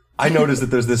jokes. I noticed that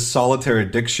there's this solitaire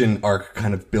addiction arc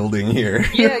kind of building here.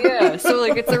 Yeah. So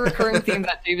like it's a recurring theme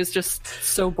that Dave is just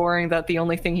so boring that the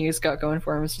only thing he's got going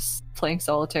for him is just playing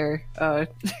solitaire.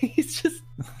 He's just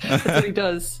that's what he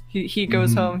does. He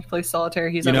goes home, he plays solitaire.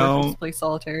 He's at work, he plays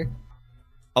solitaire.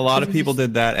 A lot of people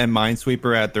did that and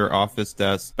Minesweeper at their office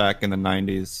desks back in the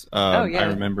 90s. I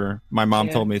remember. My mom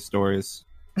told me stories.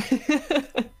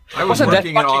 I was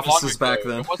working in offices back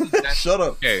then. Shut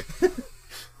up. Okay.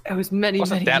 It was many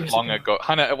years ago.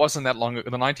 Hannah, it wasn't that long ago.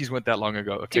 The 90s weren't that long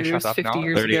ago. Okay, dude, shut up 50 now.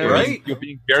 years 30 ago. years. Right? You're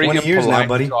being very 20 years now, impolite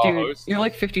buddy. to our Dude, host. you're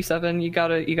like 57. You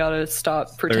gotta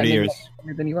stop pretending that you're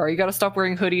younger than you are. You gotta stop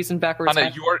wearing hoodies and backwards.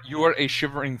 Hannah, you are a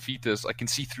shivering fetus. I can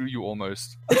see through you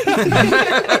almost.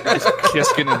 Just clear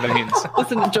skin and veins.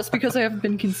 Listen, just because I haven't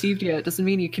been conceived yet doesn't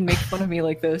mean you can make fun of me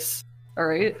like this. All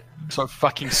right, So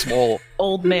fucking small.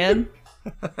 old man.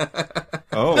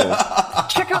 Oh.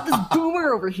 Check out this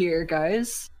boomer over here,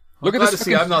 guys. Look at Glad this. to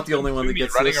see I'm not the only one that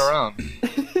gets running this. around.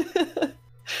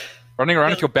 Running around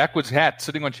with your backwards hat,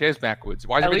 sitting on chairs backwards.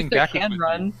 Why is At everything least I backwards? can with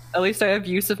run. At least I have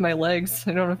use of my legs.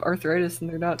 I don't have arthritis, and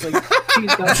they're not like.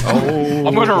 seized up. Oh.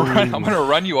 I'm gonna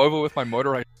run you over with my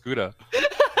motorized scooter.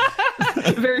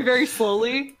 Very, very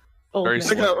slowly. Old Very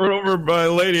man. I got run over by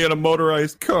a lady in a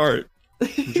motorized cart.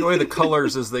 Enjoy the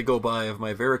colors as they go by of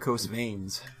my varicose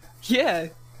veins. Yeah.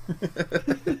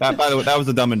 That, by the way, that was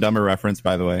a Dumb and Dumber reference,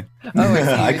 by the way. Oh,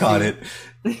 I caught it.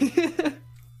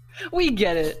 We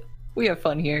get it. We have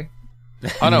fun here.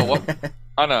 Anna,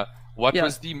 what Yeah.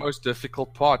 was the most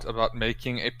difficult part about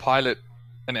making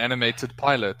an animated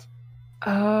pilot?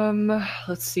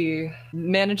 Let's see.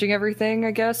 Managing everything,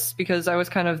 I guess, because I was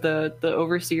kind of the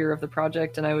overseer of the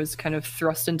project, and I was kind of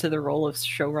thrust into the role of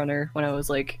showrunner when I was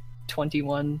like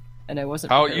 21, and I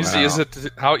wasn't. How prepared. easy is it?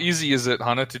 How easy is it,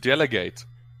 Hannah, to delegate?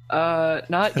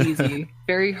 Not easy.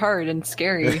 Very hard and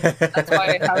scary. That's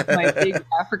why I have my big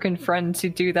African friend to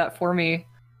do that for me.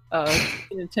 To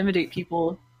intimidate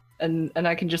people, and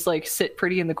I can just like sit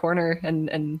pretty in the corner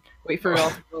and wait for it all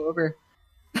to go over.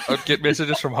 I'd get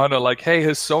messages from Hannah like, "Hey,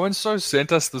 has so and so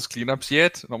sent us those cleanups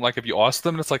yet?" And I'm like, "Have you asked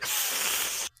them?" And it's like,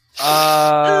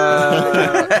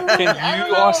 can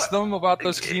you ask them about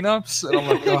those cleanups?" And I'm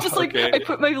like, oh, Just like okay. I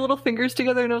put my little fingers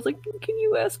together and I was like, "Can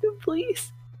you ask him,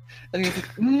 please?" And he was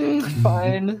like,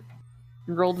 "Fine."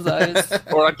 Rolled his eyes.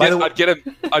 Or I'd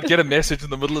get a message in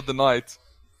the middle of the night,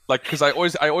 like because I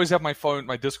always have my phone,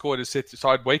 my Discord is set, so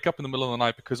I'd wake up in the middle of the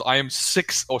night because I am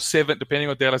 6 or 7, depending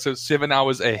on day, so 7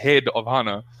 hours ahead of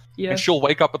Hannah, Yeah. and she'll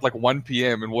wake up at like 1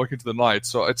 p.m. and work into the night.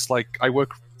 So it's like I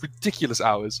work ridiculous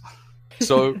hours.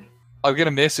 So I'll get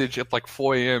a message at like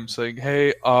 4 a.m. saying,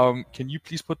 "Hey, can you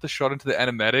please put the shot into the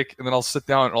animatic?" And then I'll sit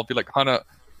down and I'll be like, "Hannah,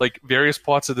 like various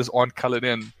parts of this aren't colored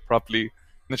in properly." And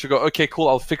then she'll go, "Okay, cool,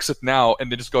 I'll fix it now," and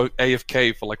then just go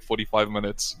AFK for like 45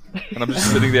 minutes. And I'm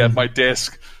just sitting there at my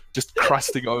desk, just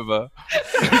crusting over.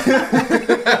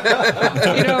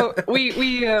 You know,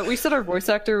 we said our voice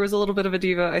actor was a little bit of a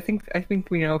diva. I think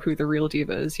we know who the real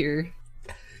diva is here.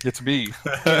 It's me.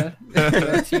 Yeah,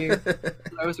 that's you.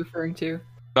 That's what I was referring to.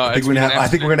 No, I think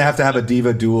we're gonna have to have a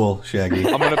diva duel, Shaggy.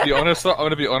 I'm gonna be honest.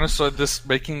 So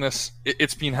making this,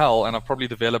 it's been hell, and I've probably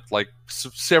developed like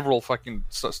several fucking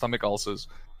stomach ulcers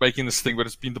making this thing. But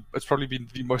it's probably been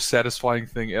the most satisfying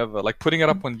thing ever. Like putting it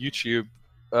up on YouTube,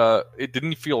 it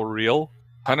didn't feel real.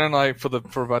 Hannah and I,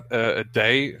 for about a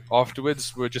day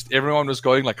afterwards, everyone was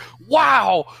going like,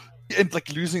 "Wow!" And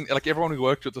like everyone we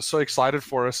worked with was so excited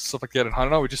for us and stuff like that. And Hannah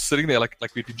and I were just sitting there like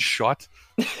we'd been shot.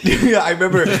 Yeah, I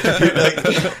remember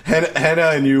Hannah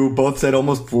and you both said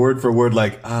almost word for word,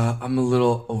 like, "I'm a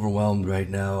little overwhelmed right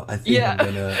now. I think I'm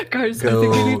gonna guys, go I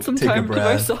think we need some take a time to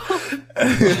breath." myself.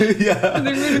 Yeah. And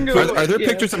then we're gonna go, Are there yeah.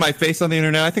 pictures of my face on the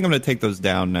internet? I think I'm going to take those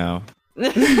down now.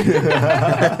 Like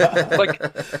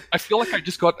I feel like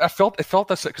I felt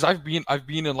that because I've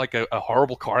been in like a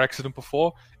horrible car accident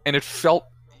before, and it felt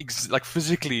like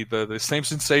physically the same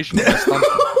sensation in my stomach.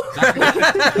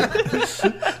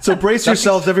 So brace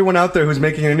yourselves, everyone out there who's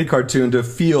making an indie cartoon, to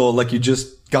feel like you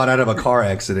just got out of a car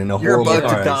accident, You're horrible about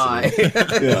car to die.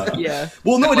 accident. Yeah. Yeah,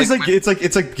 Well, no, it's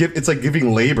like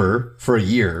giving labor for a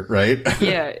year, right?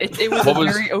 yeah. It was a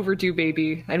very overdue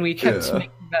baby, and we kept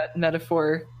making that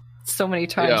metaphor so many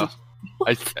times.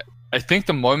 Yeah. I think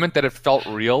the moment that it felt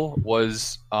real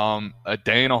was a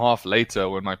day and a half later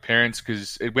when my parents,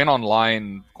 because it went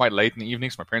online quite late in the evening,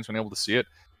 so my parents weren't able to see it.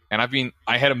 And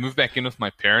I had to move back in with my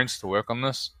parents to work on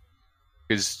this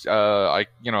because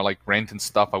like rent and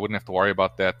stuff, I wouldn't have to worry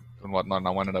about that and whatnot. And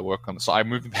I wanted to work on this, so I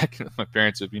moved back in with my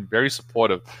parents. Who've been very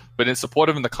supportive, but it's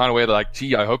supportive in the kind of way that like,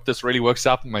 gee, I hope this really works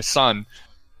out with my son.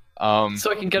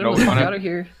 So I can get him out of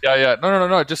here. Yeah.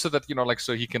 No. Just so that,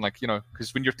 so he can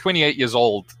because when you're 28 years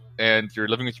old, and you're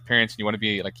living with your parents and you want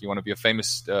to be a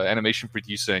famous animation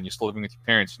producer and you're still living with your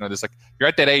parents, there's like you're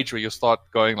at that age where you'll start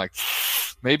going like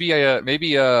maybe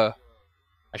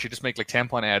I should just make like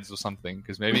tampon ads or something,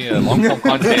 because maybe long form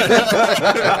content.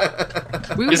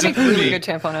 We would make really good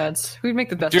tampon ads. We'd make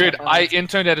the best. Dude, tampon I ads.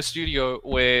 interned at a studio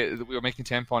where we were making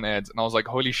tampon ads, and I was like,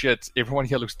 "Holy shit! Everyone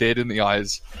here looks dead in the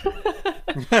eyes."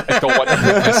 I don't want to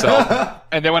hurt myself.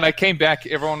 And then when I came back,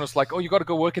 everyone was like, "Oh, you got to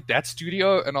go work at that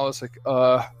studio," and I was like,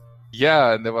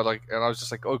 yeah. And they were like, and I was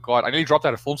just like, "Oh god!" I nearly dropped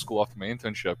out of film school after my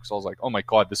internship because I was like, "Oh my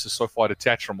god, this is so far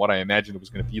detached from what I imagined it was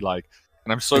going to be like."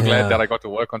 And I'm so glad that I got to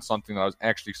work on something that I was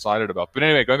actually excited about. But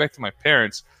anyway, going back to my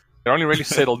parents, they only really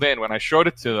settled in when I showed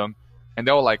it to them, and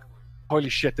they were like, "Holy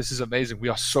shit, this is amazing! We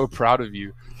are so proud of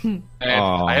you." And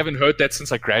I haven't heard that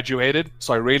since I graduated,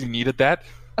 so I really needed that.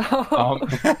 Wow, I'm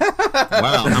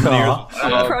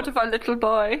proud of our little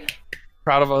boy.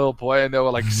 Proud of a little boy, and they were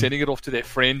like sending it off to their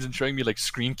friends and showing me like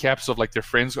screen caps of like their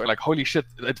friends going like, "Holy shit,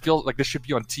 it feels like this should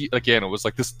be on TV again." It was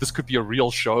like this could be a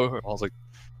real show, and I was like,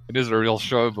 "It is a real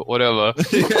show, but whatever." But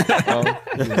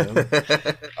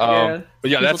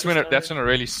yeah, that's when it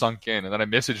really sunk in, and then I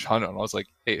messaged Hannah, and I was like,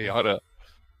 "Hey, Hannah,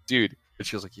 dude," and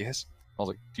she was like, "Yes." I was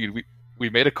like, "Dude, we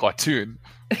made a cartoon."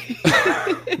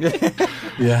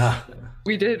 Yeah.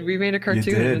 We did. We made a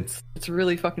cartoon. It's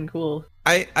really fucking cool.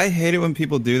 I hate it when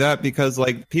people do that, because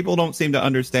like people don't seem to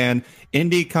understand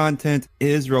indie content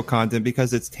is real content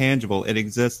because it's tangible. It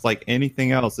exists like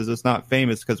anything else. It's just not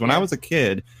famous. Because when I was a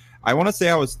kid, I want to say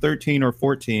I was 13 or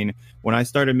 14 when I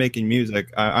started making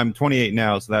music. I'm 28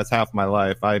 now, so that's half my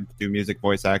life. I do music,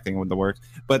 voice acting with the works.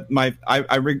 But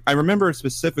I remember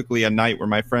specifically a night where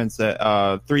my friends said,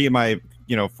 three of my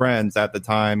friends at the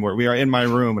time, where we are in my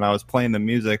room and I was playing the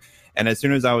music. And as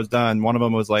soon as I was done, one of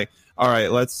them was like, "All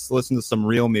right, let's listen to some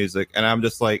real music." And I'm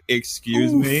just like,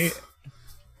 "Excuse me."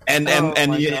 And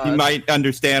you might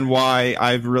understand why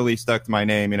I've really stuck to my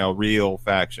name,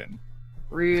 RealFaction.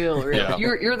 Real. Yeah.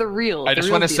 You're the real. I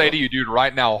just want to say to you, dude,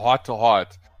 right now, heart to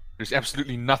heart, there's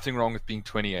absolutely nothing wrong with being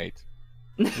 28.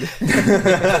 Don't listen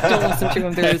to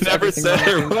him. There's I never said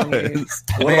there was.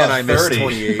 Man, I miss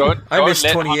 28. I miss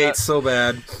 28 so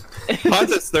bad.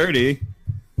 Hans is 30.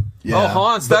 Yeah. Oh,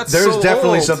 Hans, that's there's so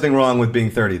definitely old. something wrong with being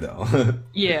 30, though.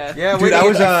 Yeah. Yeah, Dude, I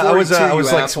was like,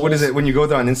 assholes. what is it? When you go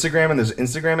there on Instagram and there's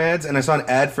Instagram ads, and I saw an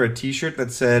ad for a T-shirt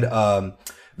that said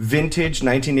 "Vintage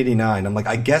 1989." I'm like,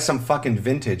 I guess I'm fucking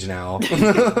vintage now.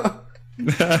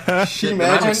 Shit,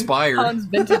 I'm expired. Hans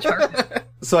vintage art.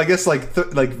 So I guess like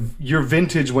you're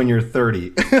vintage when you're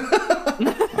 30.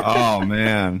 Oh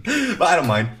man, But I don't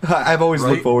mind. I've always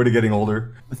looked forward to getting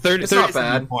older. 30. It's not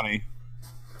bad. 20.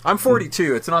 I'm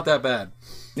 42. It's not that bad.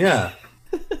 Yeah.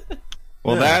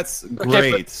 Well, that's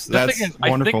great. That's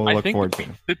wonderful to look forward to.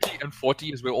 50 and 40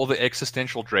 is where all the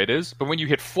existential dread is. But when you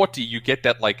hit 40, you get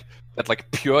that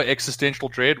pure existential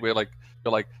dread where you're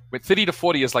like when 30 to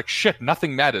 40 is like shit,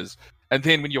 nothing matters. And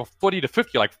then when you're 40 to 50,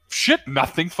 you're like shit,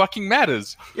 nothing fucking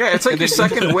matters. Yeah, it's like your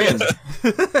second win.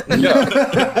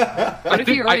 What if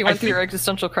you already went through your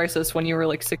existential crisis when you were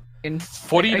like 16?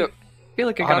 40 to I feel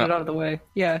like I got it out of the way.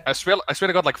 Yeah. I swear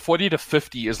to God, like 40 to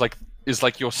 50 is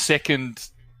like your second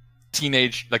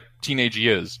teenage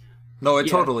years. No, it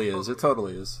totally is. It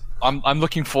totally is. I'm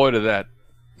looking forward to that.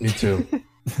 Me too.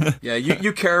 Yeah,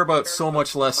 you care about so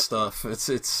much less stuff.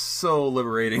 It's so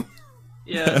liberating.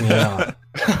 Yeah.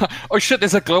 Oh shit,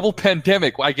 there's a global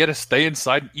pandemic. I get to stay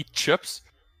inside and eat chips?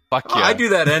 Fuck yeah. I do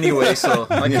that anyway, so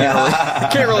I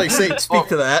can't really speak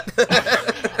to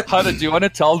that. Hannah, do you want to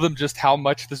tell them just how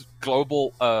much this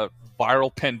global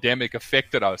viral pandemic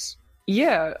affected us?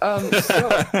 Yeah.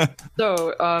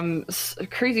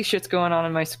 Crazy shit's going on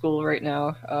in my school right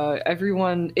now.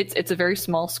 Everyone, it's a very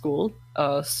small school,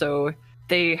 so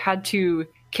they had to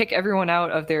kick everyone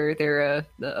out of their the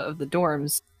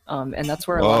dorms, and that's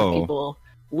where a lot of people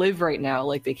live right now.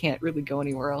 Like they can't really go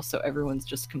anywhere else, so everyone's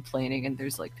just complaining, and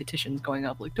there's like petitions going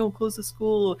up like don't close the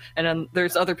school, and then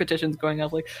there's other petitions going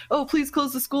up like, oh please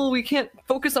close the school, we can't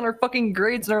focus on our fucking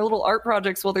grades and our little art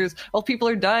projects while people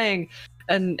are dying.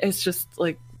 And it's just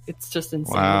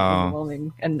insanely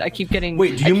overwhelming. And I keep getting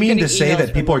Wait, do you mean to say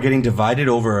that people are getting divided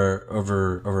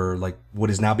over like what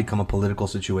has now become a political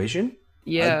situation?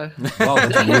 Yeah. Wow,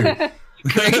 that's weird.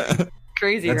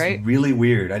 Crazy, That's right? really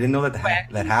weird. I didn't know that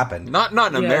happened. Not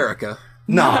in America.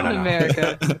 No. In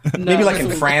America. Maybe like in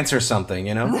France or something,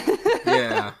 you know?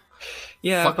 Yeah.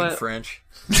 Yeah, Fucking French.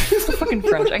 Fucking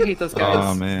French. I hate those guys.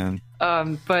 Oh man.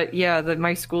 But yeah,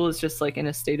 my school is just like in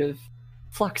a state of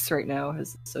flux right now,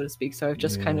 so to speak. So I've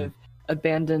just kind of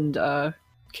abandoned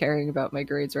caring about my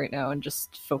grades right now and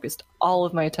just focused all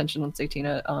of my attention on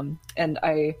Satina. And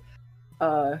I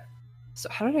so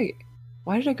how did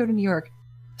why did I go to New York?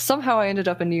 Somehow I ended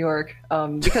up in New York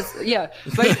because as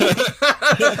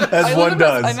one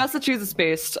does. I'm Massachusetts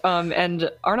based,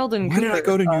 and Arnold and Cooper, did I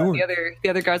go to New York? The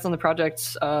other guys on the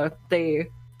project, they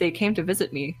came to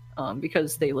visit me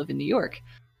because they live in New York,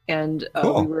 and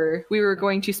Cool. we were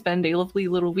going to spend a lovely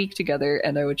little week together,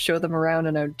 and I would show them around,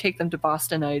 and I would take them to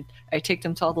Boston. I take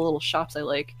them to all the little shops I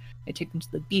like. I take them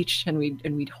to the beach, and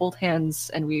we'd hold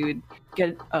hands, and we would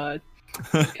get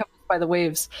kept by the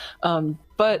waves.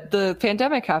 But the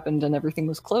pandemic happened and everything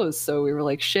was closed, so we were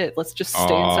like, shit, let's just stay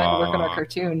inside and work on our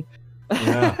cartoon.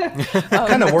 Yeah.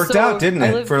 Kind of worked out, didn't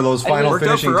it, for those final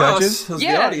finishing touches?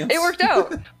 Yeah, it worked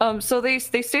out. So they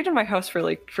stayed in my house for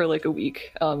like a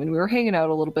week, and we were hanging out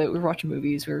a little bit. We were watching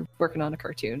movies. We were working on a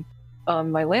cartoon.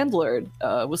 My landlord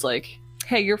was like,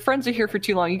 "Hey, your friends are here for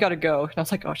too long. You got to go." And I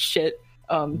was like, "Oh shit."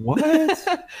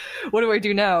 What? What do I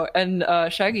do now? And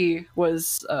Shaggy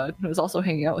was also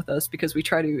hanging out with us because we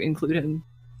try to include him,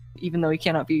 even though he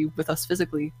cannot be with us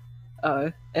physically.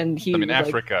 And he, I'm in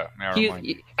Africa.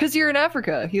 Because you're in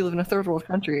Africa. You live in a third world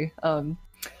country.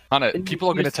 Hannah, people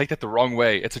are going to take that the wrong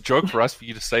way. It's a joke for us for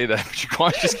you to say that, but you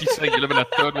can't just keep saying you live in a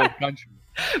third world country.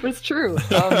 But it's true.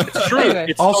 It's true. Anyway.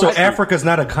 It's Also, so true. Africa's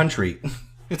not a country.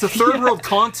 It's a third world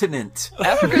continent.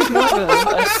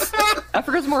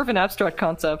 Africa's more of an abstract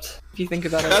concept, if you think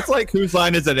about it. That's like Whose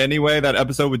Line Is It Anyway? That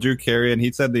episode with Drew Carey, and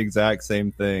he said the exact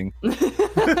same thing.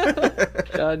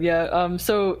 God, yeah.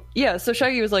 So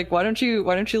Shaggy was like, "Why don't you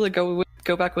like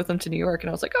go back with them to New York?" And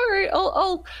I was like, "All right,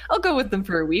 I'll go with them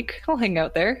for a week. I'll hang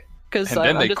out there." And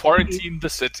then they quarantined the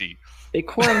city. They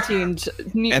quarantined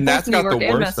And that's New got York the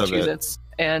and worst of it. Massachusetts,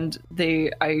 and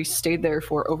I stayed there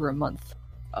for over a month.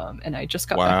 And I just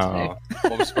got back today.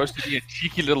 What was supposed to be a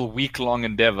cheeky little week-long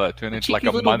endeavor turned into like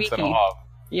a little month and a weeky. half.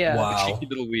 Yeah. Wow. A cheeky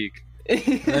little week.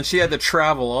 And then she had to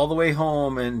travel all the way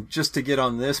home and just to get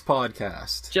on this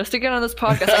podcast. Just to get on this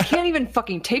podcast, I can't even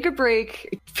fucking take a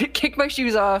break, kick my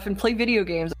shoes off, and play video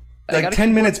games. Like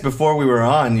 10 minutes before we were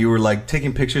on, you were like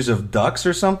taking pictures of ducks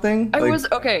or something? I Like, was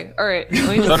okay. All right.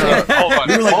 Let me No, just hold on.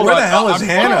 You were like, hold where on. the hell is I'm-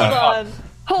 Hannah? Hold on.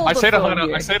 Hold I the say to phone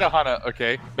Hannah, here.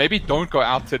 okay, maybe don't go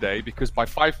out today because by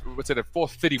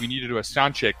 4:30 we need to do a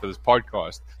sound check for this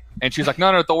podcast. And she's like,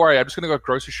 no, don't worry, I'm just gonna go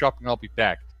grocery shopping and I'll be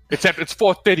back. Except it's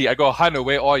 4:30. I go, Hannah,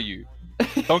 where are you?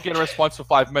 Don't get a response for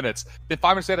 5 minutes. Then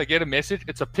 5 minutes later, I get a message.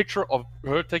 It's a picture of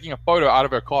her taking a photo out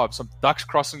of her car of some ducks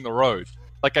crossing the road.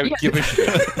 Like I would give a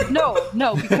shit. No,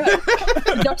 because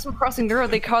the ducks were crossing the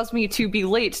road. They caused me to be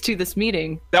late to this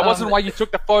meeting. That wasn't why you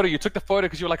took the photo. You took the photo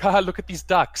because you were like, haha, look at these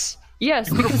ducks.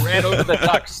 Yes, You could have ran over the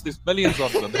ducks. There's millions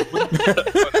of them.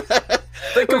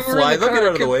 They can We were in fly. the They'll get car.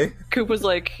 out of the way. Coop was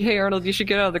like, "Hey Arnold, you should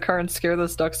get out of the car and scare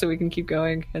those ducks so we can keep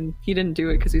going." And he didn't do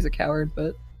it because he's a coward,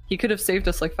 but he could have saved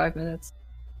us like 5 minutes.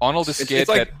 Arnold is scared it's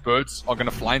like- that birds are going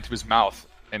to fly into his mouth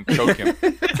and choke him.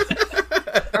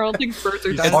 Arnold thinks birds are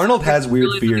dinosaurs. Arnold has weird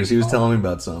Really fears. He was looking telling me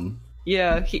about some.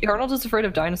 Yeah, Arnold is afraid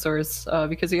of dinosaurs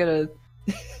because he had a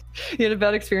he had a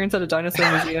bad experience at a dinosaur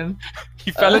museum.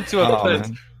 He fell into a Oh, pit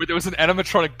man. where there was an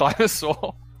animatronic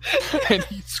dinosaur, and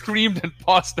he screamed and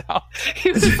passed out.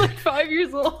 He was like 5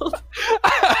 years old.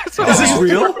 So Is this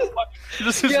real?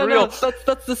 This is Yeah, real. no,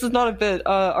 this is not a bit.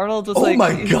 Arnold was Oh like,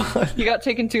 my god. he got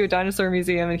taken to a dinosaur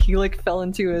museum and he like fell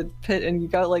into a pit and he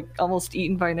got like almost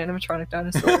eaten by an animatronic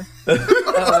dinosaur.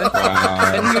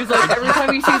 And he was like, every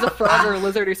time he sees a frog or a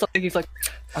lizard or something, he's like,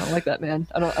 I don't like that, man.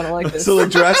 I don't like this. So like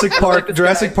Jurassic Park, this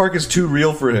Jurassic guy. Park is too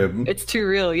real for him. It's too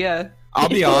real, yeah. I'll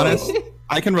be honest.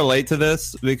 I can relate to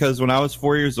this because when I was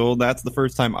 4 years old, that's the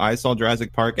first time I saw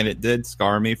Jurassic Park, and it did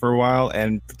scar me for a while.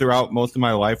 And throughout most of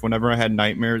my life, whenever I had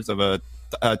nightmares of a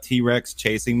T-Rex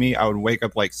chasing me, I would wake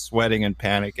up like sweating and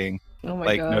panicking. Oh my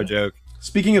Like, god. no joke.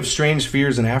 Speaking of strange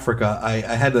fears in Africa, I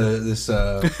had this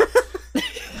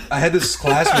I had this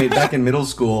classmate back in middle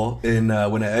school when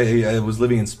I was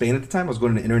living in Spain at the time. I was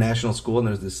going to an international school, and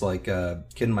there was this like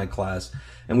kid in my class,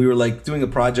 and we were like doing a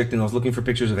project, and I was looking for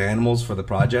pictures of animals for the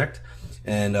project.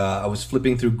 And I was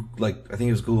flipping through, like, I think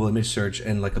it was Google image search,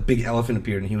 and like a big elephant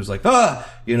appeared, and he was like,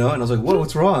 you know, and I was like,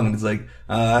 what's wrong? And he's like,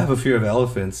 I have a fear of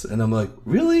elephants. And I'm like,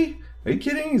 really? Are you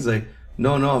kidding? He's like,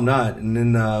 no, I'm not. And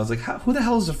then I was like, who the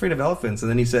hell is afraid of elephants? And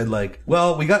then he said, like,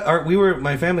 well,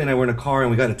 my family and I were in a car,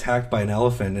 and we got attacked by an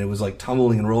elephant, and it was like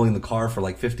tumbling and rolling the car for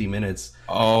like 50 minutes.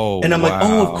 Oh, And I'm like,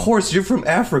 wow. of course, you're from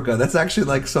Africa. That's actually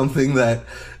like something that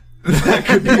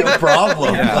could be a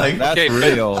problem. Yeah, like, that's Okay,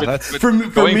 real. but- That's for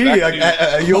Going me,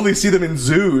 back you only see them in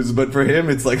zoos, but for him,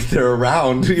 it's like they're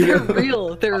around. You They're know?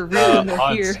 real. They're real and they're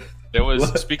Hans, here. there was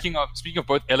What? speaking of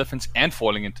both elephants and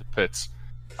falling into pits.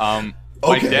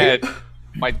 Okay.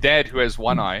 My dad, who has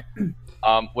one eye,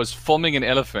 was filming an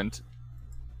elephant,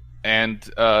 and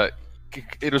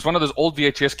it was one of those old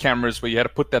VHS cameras where you had to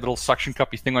put that little suction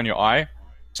cuppy thing on your eye,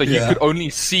 so he could only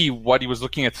see what he was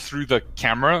looking at through the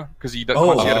camera because he can't see it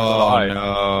with the eye. No.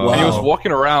 Wow. And he was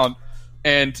walking around,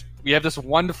 and we have this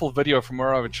wonderful video from when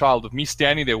I was a child of me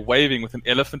standing there waving with an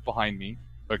elephant behind me.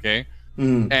 Okay,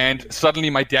 and suddenly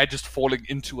my dad just falling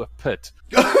into a pit.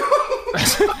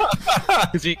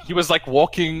 Because he was like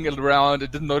walking around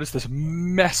and didn't notice this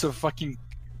massive fucking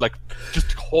like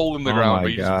just hole in the ground where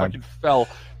he just fucking fell.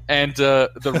 And the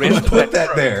rest Put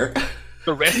that there.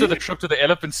 The rest of the trip to the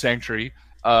elephant sanctuary,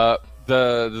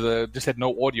 the just had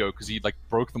no audio because he like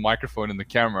broke the microphone in the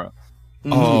camera.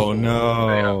 Oh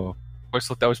no! I always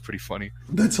thought that was pretty funny.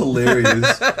 That's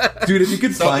hilarious, dude. If you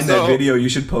could find that video, you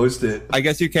should post it. I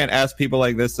guess you can't ask people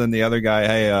like this and the other guy,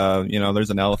 hey, there's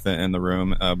an elephant in the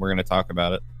room. We're gonna talk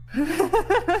about it.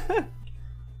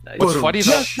 What's funny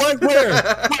though? Like where?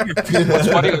 What's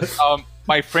funny is,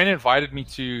 my friend invited me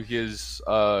to his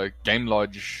game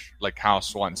lodge like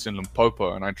house once in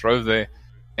Limpopo, and I drove there,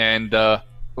 and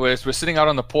we're sitting out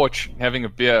on the porch having a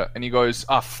beer, and he goes,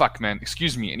 fuck man,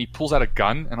 excuse me, and he pulls out a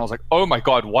gun, and I was like, oh my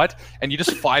god, what? And he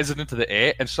just fires it into the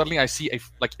air, and suddenly I see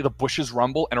the bushes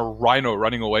rumble and a rhino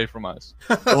running away from us.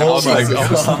 Oh my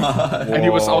god! And I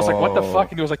was like, what the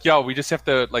fuck? And he was like, we just have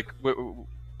to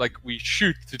we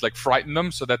shoot to like frighten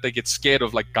them so that they get scared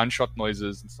of like gunshot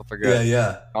noises and stuff like that.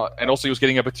 Yeah. And also he was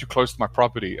getting a bit too close to my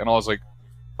property, and I was like,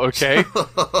 okay.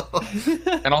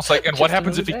 And I was like, and what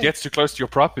happens if he gets too close to your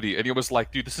property? And he was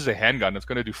like, dude, this is a handgun. It's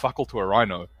going to do fuck all to a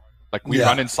rhino. Like, we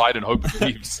run inside and hope it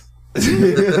leaves.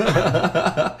 Shoot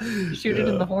it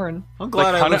in the horn. I'm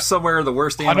glad I live somewhere the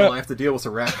worst animal I have to deal with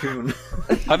a raccoon.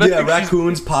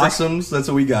 Raccoons, possums, that's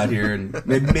what we got here. And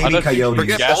maybe coyotes.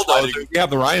 You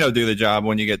have the rhino do the job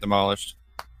when you get demolished.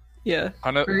 Yeah.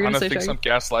 Hannah thinks I'm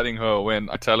gaslighting her when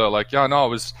I tell her, like, I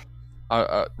was...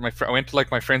 I went to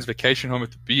like my friend's vacation home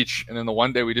at the beach, and then the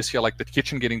one day we just hear like the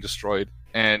kitchen getting destroyed,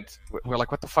 and we're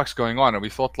like, "What the fuck's going on?" And we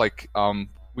thought like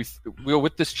we were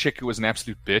with this chick who was an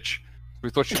absolute bitch. We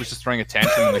thought she was just throwing a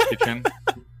tantrum in the kitchen.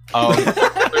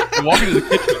 We're walking to the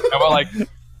kitchen,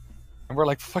 and we're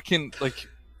like, fucking like,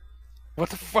 what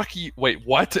the fuck? Wait,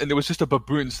 what? And there was just a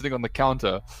baboon sitting on the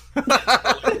counter.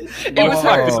 It was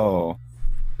her.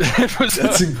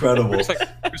 That's incredible.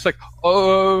 It's like,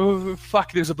 oh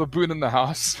fuck, there's a baboon in the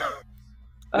house.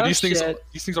 And these things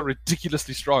are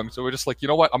ridiculously strong. So we're just like, you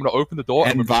know what? I'm gonna open the door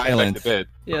and violent. Back to bed.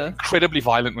 Yeah, incredibly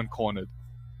violent when cornered.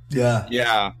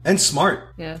 Yeah, and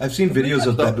smart. Yeah, I've seen videos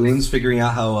of baboons figuring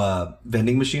out how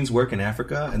vending machines work in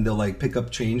Africa, and they'll like pick up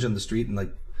change on the street and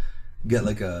like get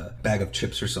like a bag of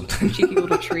chips or something. Cheeky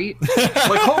little treat.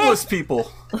 Like homeless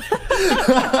people.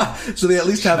 So they at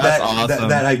least have that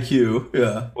IQ.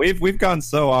 Yeah. We've gone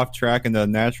so off track in the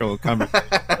natural conversation.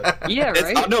 Yeah,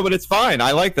 right? No, but it's fine.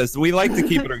 I like this. We like to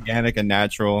keep it organic and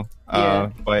natural.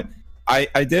 But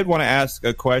I did want to ask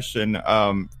a question.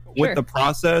 With the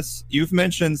process, you've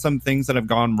mentioned some things that have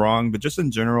gone wrong, but just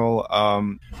in general,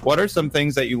 what are some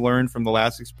things that you learned from the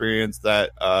last experience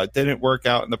that didn't work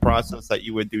out in the process that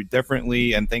you would do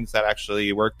differently, and things that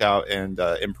actually worked out and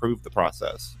improved the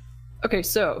process? Okay,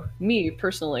 so me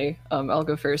personally, I'll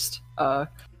go first.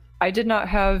 I did not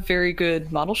have very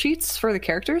good model sheets for the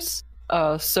characters,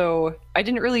 so I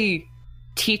didn't really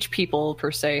teach people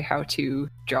per se how to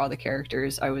draw the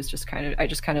characters. I just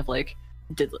kind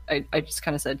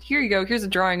of said, here you go, here's a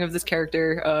drawing of this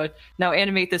character, now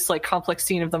animate this like complex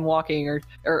scene of them walking or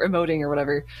emoting or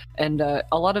whatever. And a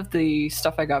lot of the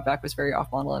stuff I got back was very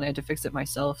off model, and I had to fix it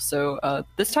myself. So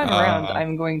this time around,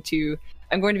 I'm going to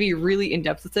be really in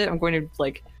depth with it. I'm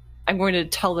going to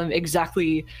tell them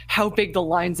exactly how big the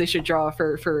lines they should draw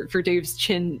for Dave's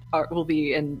chin will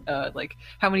be, and like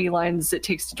how many lines it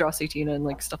takes to draw Satina and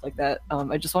like stuff like that.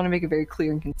 I just want to make it very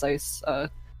clear and concise,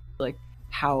 like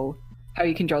how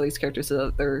you can draw these characters so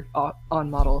that they're on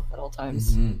model at all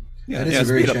times. Mm-hmm. Yeah, it is a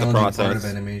very challenging part of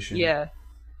animation. Yeah.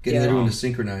 Getting everyone to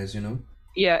synchronize, you know?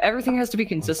 Yeah, everything has to be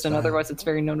consistent, otherwise it's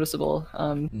very noticeable.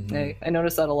 I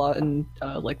noticed that a lot in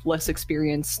like less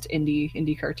experienced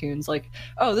indie cartoons. Like,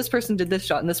 oh, this person did this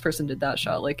shot and this person did that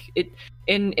shot. Like it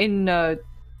in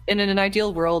an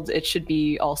ideal world, it should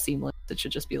be all seamless. It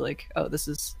should just be like, oh, this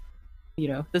is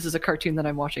a cartoon that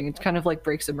I'm watching. It kind of like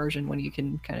breaks immersion when you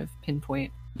can kind of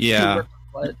pinpoint. Yeah.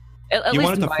 At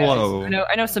least in my eyes.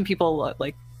 I know some people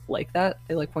like that.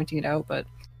 They like pointing it out, but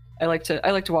I like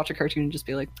to watch a cartoon and just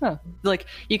be like, huh. Like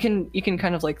you can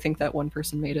kind of like think that one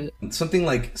person made it. Something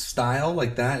like style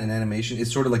like that in animation is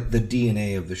sort of like the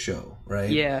DNA of the show, right?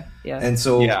 Yeah. And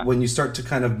so when you start to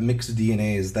kind of mix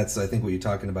DNAs, that's I think what you're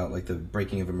talking about, like the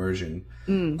breaking of immersion.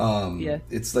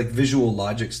 It's like visual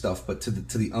logic stuff, but to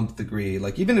the umpth degree.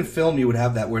 Like even in film, you would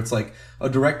have that where it's like a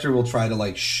director will try to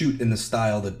like shoot in the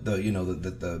style that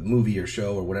the movie or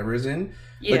show or whatever is in.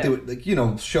 Yeah. Like they would,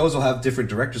 like, shows will have different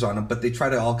directors on them, but they try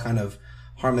to all kind of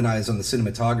harmonize on the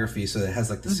cinematography so that it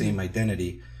has like the same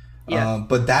identity. Yeah.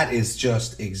 But that is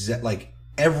just like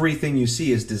everything you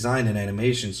see is designed in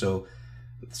animation. So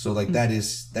like that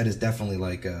is definitely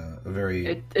like a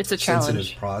very it's a sensitive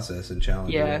challenge process and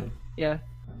challenge. Yeah.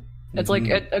 It's like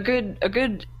a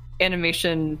good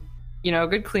animation, a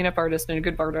good cleanup artist and a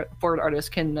good board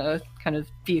artist can kind of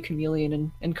be a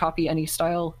chameleon and copy any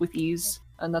style with ease.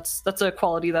 And that's a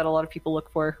quality that a lot of people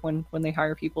look for when they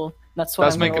hire people. That's what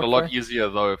does make it a lot easier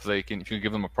though if you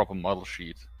give them a proper model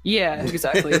sheet. Yeah,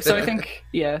 exactly. So I think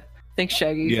thanks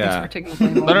Shaggy. Yeah. Thanks for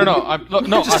taking the blame.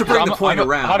 No. Just to bring the point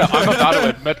around.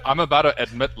 I'm about to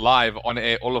admit live on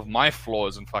air all of my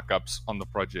flaws and fuck ups on the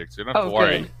project. So you don't have to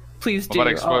worry. Good. Please do.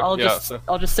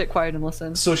 I'll just sit quiet and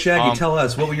listen. So Shaggy, tell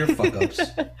us, what were your fuck ups?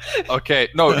 Okay,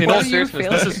 no. In all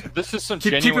seriousness, this is some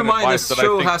genuine keep in mind advice this that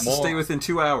show I think has to stay within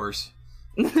 2 hours.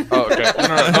 Oh, okay.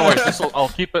 No worries. I'll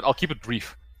keep it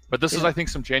brief. But this is, I think,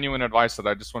 some genuine advice that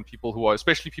I just want people who are,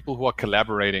 especially people who are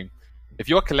collaborating. If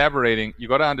you're collaborating, you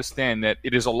got to understand that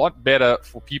it is a lot better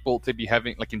for people to be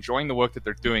enjoying the work that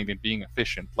they're doing than being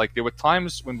efficient. Like there were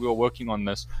times when we were working on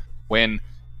this when,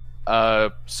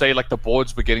 say, like the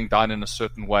boards were getting done in a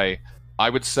certain way. I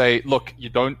would say, look,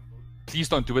 please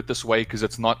don't do it this way because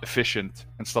it's not efficient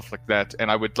and stuff like that. And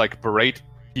I would like berate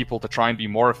people to try and be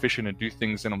more efficient and do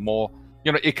things in a more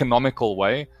economical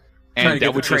way, and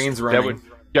that would trains running.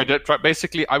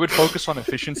 Basically, I would focus on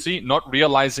efficiency, not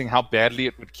realizing how badly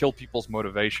it would kill people's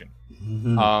motivation.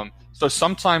 So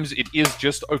sometimes it is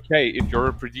just okay if you're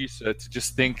a producer to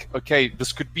just think, okay,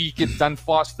 this could get done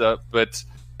faster, but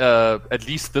at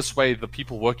least this way the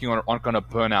people working on it aren't going to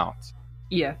burn out.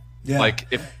 Yeah. Like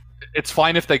it's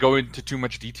fine if they go into too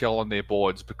much detail on their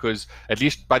boards, because at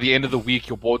least by the end of the week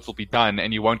your boards will be done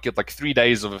and you won't get like 3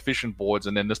 days of efficient boards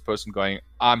and then this person going,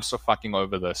 I'm so fucking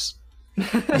over this.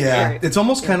 Yeah, it's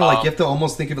almost kind of like you have to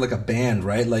almost think of it like a band,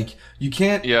 right? Like you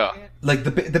can't like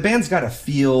the band's got to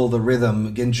feel the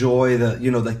rhythm, enjoy the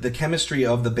like the chemistry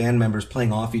of the band members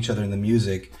playing off each other in the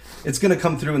music. It's going to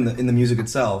come through in the music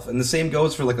itself. And the same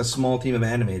goes for like a small team of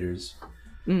animators.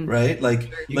 Right?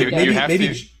 Like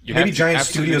maybe giant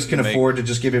studios can afford to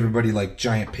just give everybody like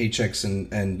giant paychecks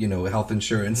and health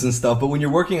insurance and stuff. But when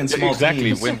you're working in small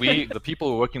teams, when the people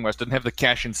who were working with us didn't have the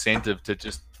cash incentive to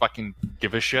just fucking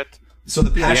give a shit. So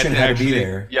the passion had to be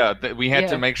there. Yeah, we had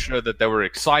to make sure that they were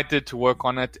excited to work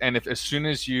on it. And if as soon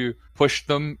as you push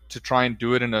them to try and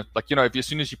do it in a as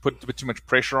soon as you put a bit too much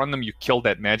pressure on them, you kill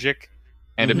that magic.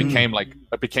 And it became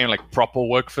like proper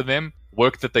work for them.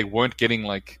 Work that they weren't getting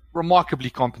like remarkably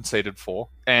compensated for.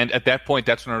 And at that point,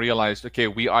 that's when I realized, okay,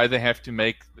 we either have to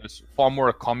make this far more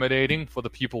accommodating for the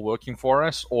people working for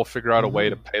us or figure out a way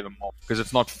to pay them more, because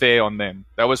it's not fair on them.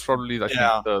 That was probably the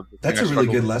that's a really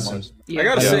good lesson. I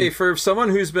gotta say, for someone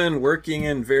who's been working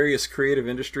in various creative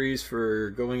industries for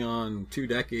going on 2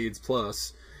 decades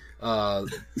plus, for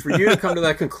you to come to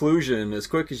that conclusion as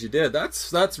quick as you did,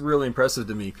 that's really impressive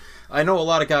to me. I know a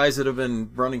lot of guys that have been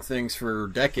running things for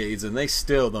decades and they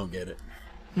still don't get it.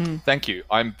 Thank you.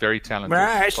 I'm very talented.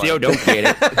 I still don't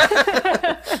get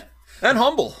it. And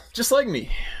humble, just like me.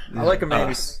 I like a man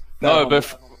who's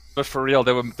but for real,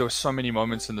 there were so many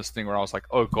moments in this thing where I was like,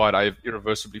 oh god, I've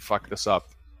irreversibly fucked this up.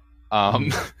 I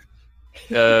mean,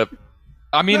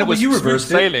 it was smooth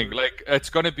sailing. Like, it's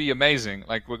going to be amazing.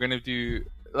 Like, we're going to do.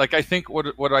 Like, I think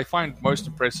what I find most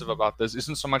impressive about this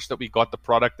isn't so much that we got the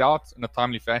product out in a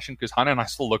timely fashion, because Hannah and I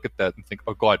still look at that and think,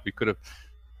 oh god, we could have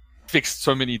fixed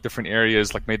so many different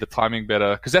areas, like made the timing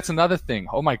better. Because that's another thing.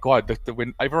 Oh my god,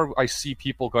 whenever I see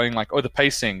people going like, oh, the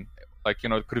pacing, like,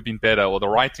 it could have been better, or the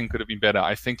writing could have been better,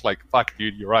 I think like, fuck,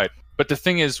 dude, you're right. But the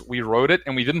thing is, we wrote it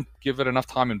and we didn't give it enough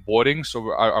time in boarding,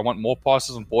 so I want more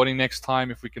passes on boarding next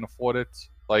time if we can afford it.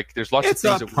 Like, there's lots of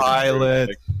things that pilot.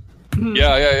 Like,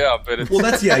 yeah, but well,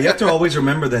 that's you have to always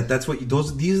remember that that's what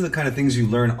these are the kind of things you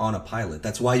learn on a pilot.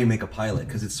 That's why you make a pilot,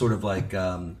 because it's sort of like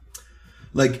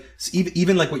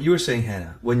even like what you were saying,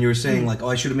 Hannah, when you were saying like, oh,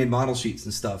 I should have made model sheets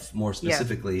and stuff more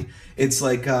specifically. It's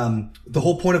like the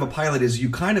whole point of a pilot is you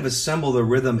kind of assemble the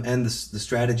rhythm and the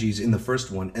strategies in the first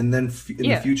one, and then in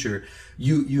the future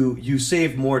you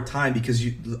save more time because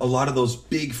a lot of those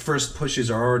big first pushes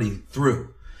are already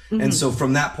through. And so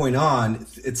from that point on,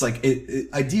 it's like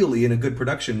ideally in a good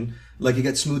production, like it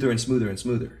gets smoother and smoother and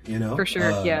smoother, For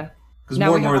sure, because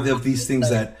more and more of these things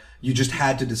that you just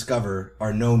had to discover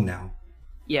are known now.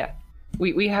 Yeah.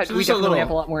 We definitely little... have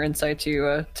a lot more insight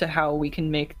to how we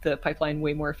can make the pipeline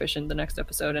way more efficient the next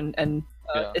episode, and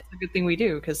it's a good thing we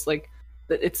do, because like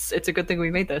it's a good thing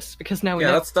we made this, because now we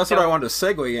know, that's what I wanted to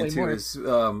segue into is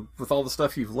with all the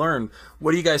stuff you've learned,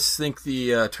 what do you guys think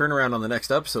the turnaround on the next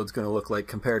episode is going to look like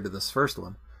compared to this first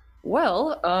one?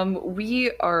 Well,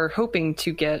 we are hoping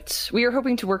to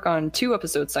work on 2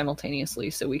 episodes simultaneously,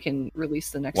 so we can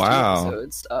release the next 2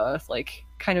 episodes like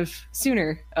kind of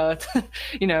sooner.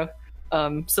 You know.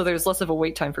 So there's less of a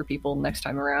wait time for people next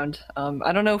time around.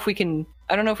 I don't know if we can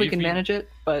manage it,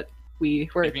 but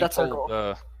that's our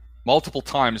goal. Multiple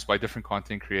times by different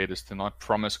content creators to not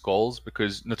promise goals,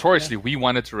 because notoriously we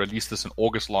wanted to release this in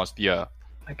August last year.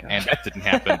 And that didn't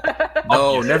happen.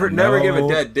 Never give a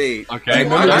dead date. I Okay.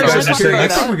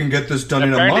 think we can get this done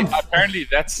in a month. Apparently,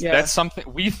 that's something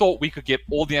we thought we could get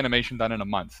all the animation done in a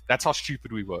month. That's how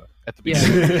stupid we were at the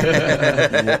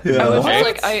beginning. I was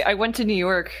like, I went to New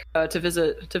York to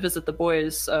visit the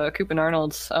boys, Coop and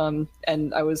Arnold,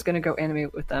 and I was gonna go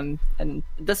animate with them. And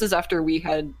this is after we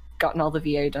had gotten all the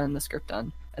VA done, the script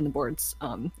done, and the boards.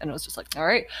 And I was just like, all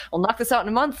right, we'll knock this out in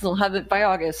a month. We'll have it by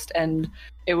August. And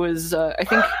it was, I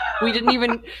think we didn't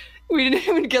even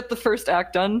get the first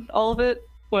act done, all of it,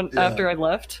 after I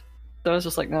left. So I was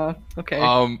just like, no, okay.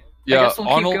 Yeah, I guess we'll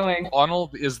keep going.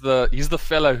 Arnold is the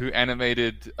fella who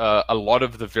animated a lot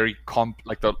of the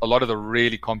a lot of the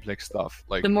really complex stuff,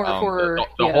 like the more horror.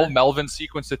 The whole Melvin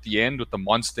sequence at the end with the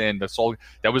monster and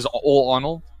that was all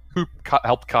Arnold. Coop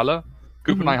helped color.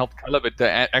 Coop and I helped color, but the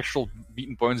actual meat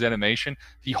and bones animation,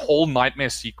 the whole nightmare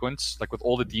sequence, like with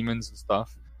all the demons and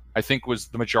stuff, I think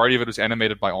the majority of it was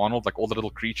animated by Arnold, like all the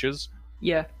little creatures.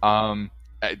 Yeah. Hannah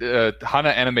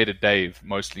animated Dave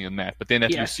mostly in that, but then that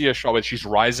Lucia shot where she's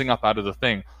rising up out of the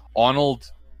thing,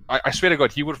 Arnold, I swear to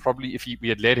God, he would probably, if we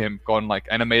had let him, gone like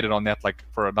animated on that like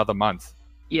for another month.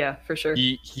 Yeah, for sure.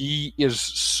 He is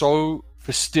so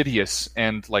fastidious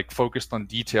and like focused on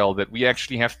detail that we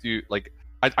actually have to like.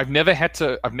 I've never had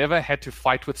to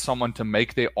fight with someone to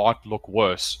make their art look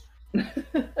worse,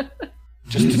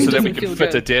 just so that we can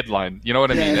fit a deadline. You know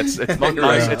what I mean? It's not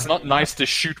nice. It's not nice to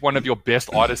shoot one of your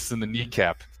best artists in the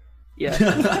kneecap. Yeah.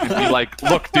 And be like,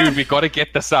 look, dude, we got to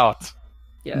get this out.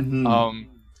 Yeah. Mm-hmm.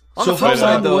 So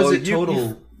how long was it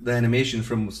total? The animation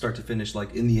from start to finish,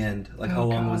 like in the end, like how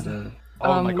long was the?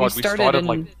 Oh my God,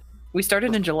 we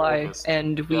started in July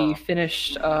and we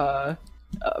finished a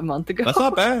month ago. That's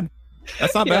not bad.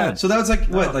 That's not bad. So that was like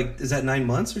what? Like is that 9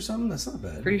 months or something? That's not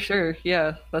bad. Pretty sure.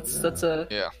 Yeah. That's a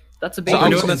big. So you're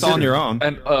doing this on your own.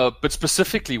 And but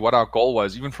specifically, what our goal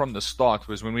was, even from the start,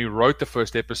 was when we wrote the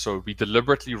first episode, we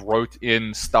deliberately wrote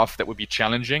in stuff that would be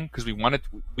challenging because we want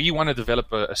to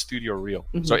develop a studio reel.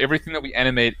 Mm-hmm. So everything that we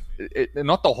animate,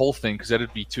 not the whole thing because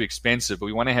that'd be too expensive, but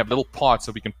we want to have little parts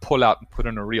that we can pull out and put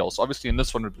in a reel. So obviously, in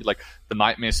this one would be like the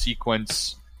nightmare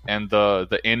sequence and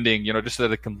the ending, just so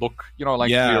that it can look, like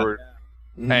we're.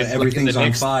 And everything's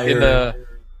on fire.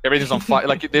 Everything's on fire.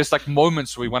 Like there's like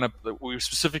moments we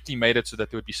specifically made it so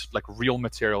that there would be like real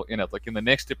material in it. Like in the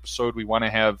next episode, we want to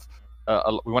have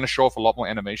we want to show off a lot more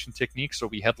animation techniques. So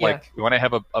we had we want to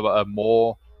have a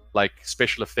more like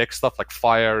special effects stuff like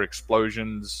fire,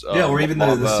 explosions. Or even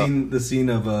the scene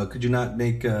of could you not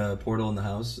make a portal in the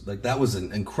house? Like that was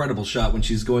an incredible shot when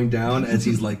she's going down as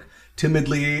he's like.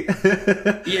 Timidly cutting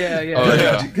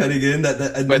in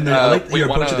I like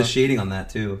your approach to the shading on that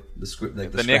too, the script,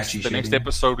 like the next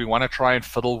episode we want to try and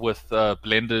fiddle with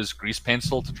Blender's grease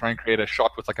pencil to try and create a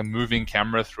shot with like a moving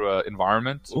camera through an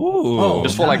environment. Ooh,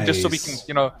 just so we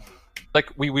can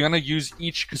like we want to use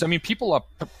each, because I mean people are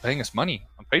paying us money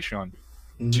on Patreon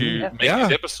to make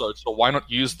these episodes, so why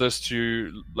not use this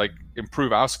to like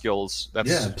improve our skills?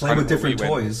 Play with different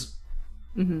toys.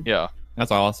 Mm-hmm. Yeah,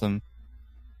 that's awesome.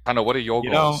 Hannah, what are your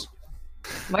goals?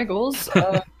 My goals,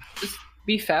 just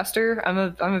be faster. I'm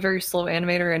a very slow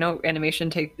animator. I know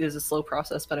animation is a slow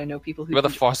process, but I know people who. You're the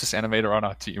fastest animator on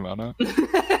our team, Anna.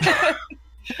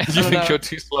 And you think you're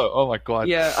too slow? Oh my God.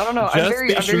 Yeah, I don't know. Just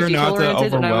be sure not to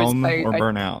overwhelm or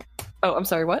burn out. Oh, I'm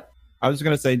sorry. What? I was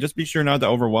gonna say, just be sure not to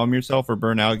overwhelm yourself or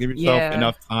burn out. Give yourself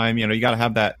enough time. You got to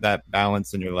have that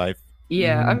balance in your life.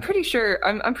 Yeah, I'm pretty sure.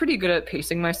 I'm pretty good at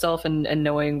pacing myself and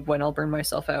knowing when I'll burn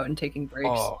myself out and taking breaks.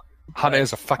 Oh, Hannah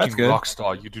is a fucking rock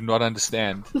star. You do not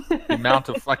understand the amount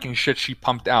of fucking shit she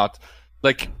pumped out.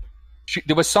 Like,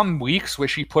 there were some weeks where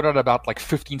she put out about like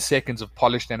 15 seconds of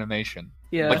polished animation.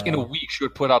 Yeah. Like in a week, she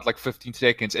would put out like 15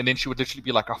 seconds, and then she would literally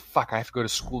be like, "Oh fuck, I have to go to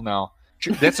school now."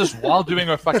 That's just while doing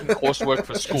her fucking coursework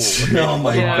for school. Okay? Oh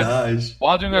my gosh!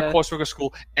 While doing her coursework at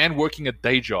school and working a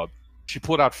day job. She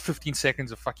pulled out 15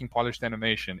 seconds of fucking polished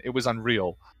animation. It was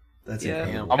unreal. That's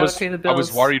incredible. I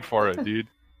was worried for it, dude.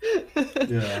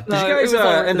 Yeah.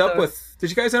 Did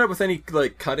you guys end up with any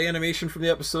like cut animation from the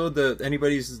episode that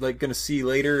anybody's like going to see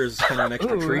later as kind of an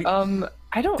extra treat?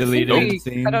 I don't Deleted think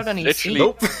we cut out any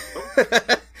Literally. scenes.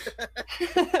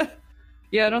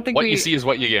 Yeah, I don't think What you see is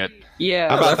what you get. Yeah.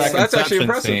 How about that that's actually conception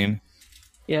impressive. scene?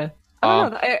 Yeah. I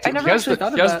don't know. I never actually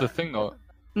thought of Here's that. the thing, though.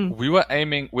 We were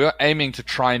aiming to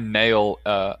try and nail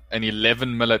an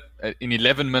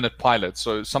 11-minute pilot.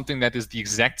 So something that is the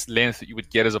exact length that you would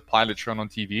get as a pilot shown on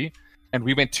TV, and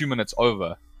we went 2 minutes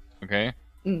over. Okay.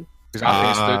 Because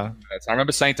I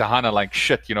remember saying to Hannah, like,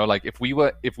 shit, you know, like if we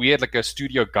had like a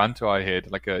studio gun to our head,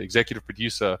 like an executive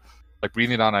producer, like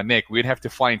breathing down our neck, we'd have to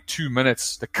find 2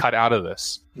 minutes to cut out of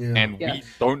this, and we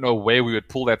don't know where we would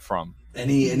pull that from.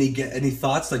 Any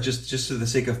thoughts, like just for the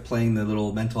sake of playing the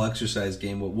little mental exercise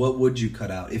game? What would you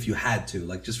cut out if you had to,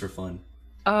 like just for fun?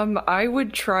 I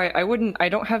would try. I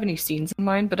don't have any scenes in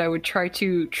mind, but I would try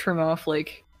to trim off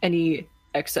like any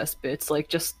excess bits, like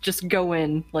just go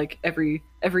in like every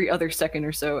other second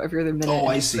or so, every other minute. Oh,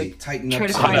 I just, see. Like, Tighten up. try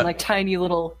to find like tiny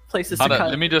little places Hannah, to cut.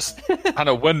 let me just,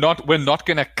 Hannah, we're not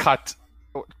gonna cut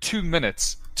 2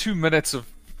 minutes of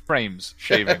frames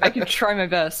shaving. I can try my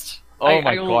best. Oh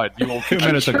my god, you will 2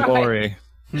 minutes of glory.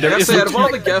 I gotta say, out of all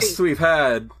the guests we've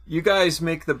had, you guys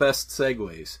make the best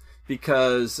segues.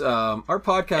 Because our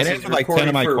podcast is like 10 recording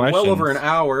of my for well questions. over an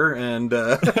hour, and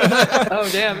Oh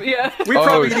damn, yeah. we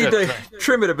probably need to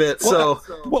trim it a bit. So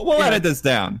We'll edit this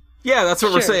down. yeah, that's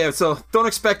what we're Sure. saying. So don't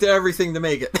expect everything to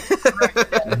make it.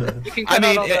 You can I cut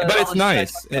mean, out all the, but all it's the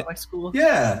nice. shit about my school.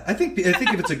 Yeah, I think if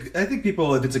it's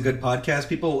a good podcast,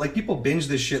 people binge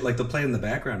this shit, like they'll play it in the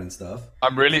background and stuff.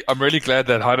 I'm really glad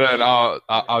that Hannah and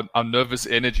our nervous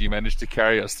energy managed to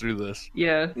carry us through this.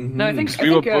 Yeah. No, I think We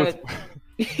were both.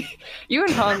 you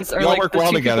and Hans are Y'all like work the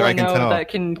well two together, people I I can know tell. that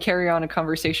can carry on a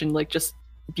conversation like just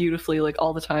beautifully, like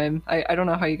all the time. I don't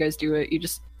know how you guys do it. You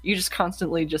just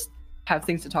constantly just have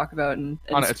things to talk about, and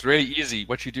Hannah, it's really easy.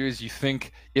 What you do is you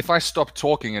think, if I stop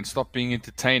talking and stop being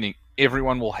entertaining,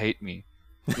 everyone will hate me.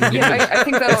 yeah, I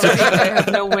think that already. I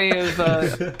have no way of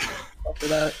for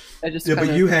that. I just Yeah,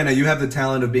 kinda... but you, Hannah, you have the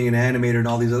talent of being an animator and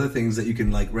all these other things that you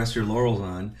can like rest your laurels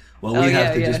on. Well, we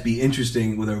have to just be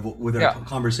interesting with our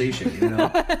conversation, you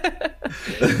know.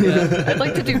 Yeah, I'd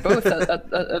like to do both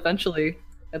eventually.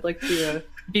 I'd like to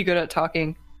be good at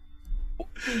talking.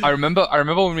 I remember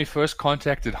when we first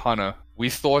contacted Hannah,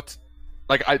 we thought,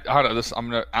 like, Hannah,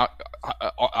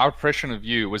 our impression of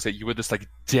you was that you were this like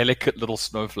delicate little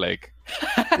snowflake,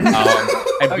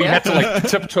 and we had to like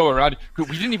tiptoe around. We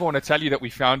didn't even want to tell you that we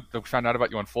found out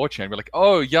about you on 4chan. We're like,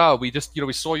 oh yeah, we just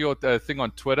we saw your thing on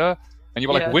Twitter, and you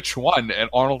were like, which one? And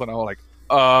Arnold and I were like,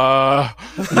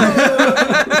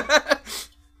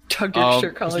 Tugged your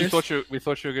shirt collars. We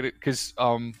thought you were gonna, because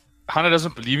Hannah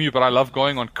doesn't believe me, but I love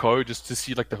going on Ko just to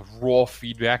see like the raw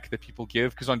feedback that people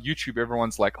give. Because on YouTube,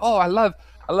 everyone's like, "Oh, I love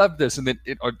this," and then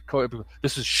on Ko,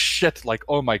 this is shit. Like,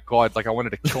 oh my god, like I wanted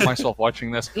to kill myself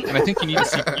watching this. And I think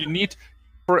you need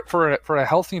for a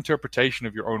healthy interpretation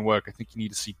of your own work. I think you need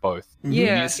to see both. You need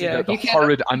to see the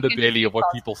horrid underbelly of what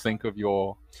people think of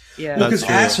your. Yeah, because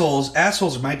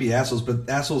assholes might be assholes, but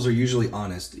assholes are usually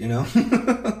honest, you know.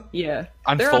 Yeah,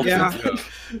 unfiltered. Have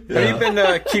you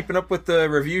been keeping up with the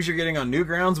reviews you're getting on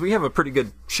Newgrounds? We have a pretty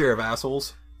good share of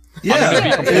assholes. Yeah,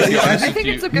 I think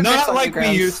it's a good mix Not on like we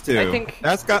Newgrounds. used to. I think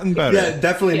that's gotten better. Yeah,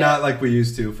 definitely not like we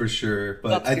used to, for sure.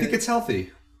 But I think it's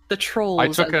healthy. The trolls. I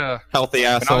took a healthy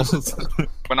assholes.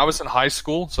 When I was in high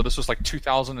school, so this was like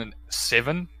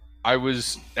 2007. I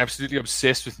was absolutely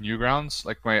obsessed with Newgrounds.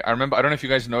 Like I remember, I don't know if you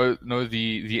guys know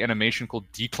the animation called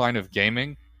Decline of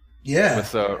Gaming. Yeah,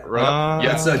 with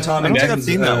that's Tom I and don't think I've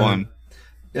seen that one.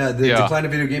 Yeah, the Decline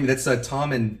of Video Gaming. That's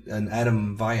Tom and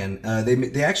Adam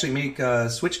Vian. They actually make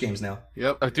Switch games now.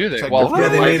 Yep. Oh, do they? Like, well, yeah,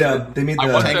 they made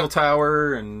the Tangle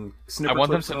Tower and Snipper I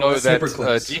want them Clips to and all know that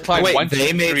that. Decline Wait, 1, 2,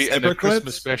 they made 3 and Snipper the Christmas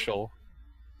Clips? special.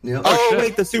 Yeah. Oh,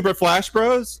 wait, the Super Flash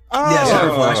Bros? Oh, Yeah,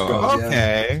 Super Flash Bros,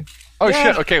 okay. Oh Yeah.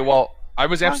 shit! Okay, well, I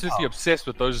was absolutely obsessed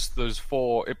with those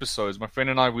 4 episodes. My friend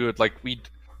and I, we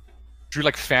drew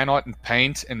like fan art and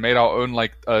paint and made our own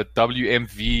like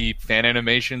WMV fan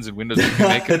animations and Windows Movie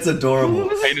Maker. That's adorable.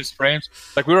 Painted frames.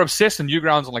 Like we were obsessed in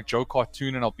Newgrounds on like Joe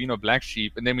Cartoon and Albino Black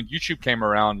Sheep, and then when YouTube came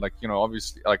around, like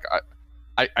obviously, like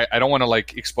I don't want to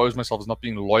like expose myself as not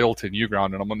being loyal to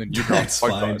Newground, and I'm on the Newgrounds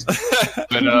podcast.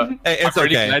 But It's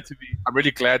I'm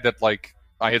really glad that like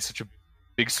I had such a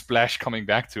big splash coming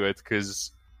back to it,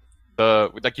 because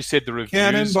like you said, the reviews.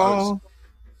 Cannonball.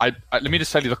 Let me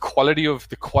just tell you, the quality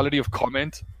of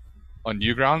comment on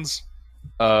Newgrounds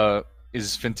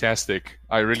is fantastic.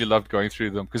 I really loved going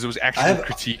through them because it was actually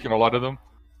critique in a lot of them.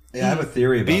 Yeah, I have a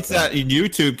theory about Beats that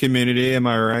YouTube community, am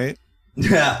I right?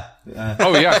 Yeah.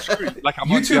 Oh yeah, screw it. Like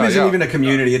YouTube isn't even a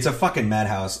community; it's a fucking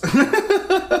madhouse.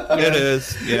 It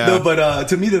is. Yeah. No, but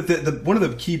to me, the one of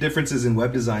the key differences in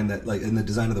web design that, like, in the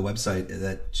design of the website,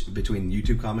 that between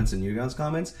YouTube comments and Newgrounds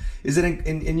comments, is that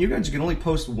in Newgrounds you can only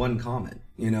post one comment.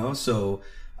 You know, so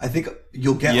I think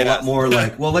you'll get a lot more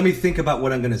like, well, let me think about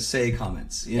what I'm going to say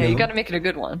comments. You know? You got to make it a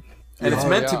good one. And it's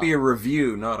meant to be a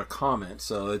review, not a comment.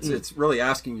 So it's really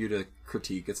asking you to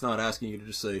critique. It's not asking you to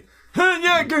just say, "Hey,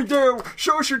 yeah,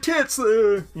 show us your tits,"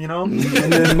 you know. And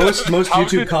then most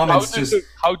YouTube comments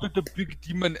how did the big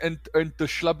demon and the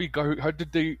schlubby guy, how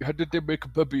did they make a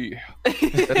baby? That's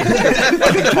the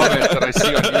fucking comment that I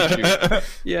see on YouTube.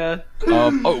 Yeah.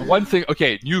 One thing.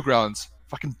 Okay, Newgrounds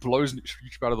fucking blows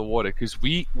YouTube out of the water, because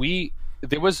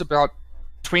there was about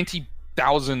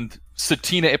 20,000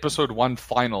 Satina episode 1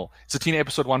 final, Satina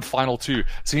episode 1 final 2,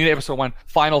 Satina episode 1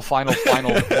 final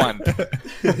 1.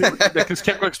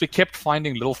 Because we kept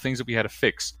finding little things that we had to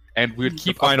fix, and we would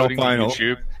keep uploading to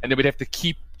YouTube, and then we'd have to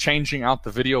keep changing out the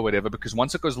video or whatever, because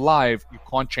once it goes live, you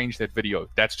can't change that video.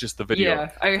 That's just the video.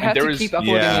 Yeah, I have to keep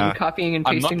uploading and copying and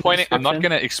pasting. I'm not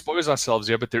going to expose ourselves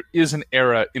here, but there is an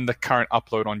error in the current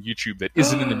upload on YouTube that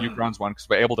isn't in the Newgrounds one, because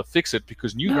we're able to fix it,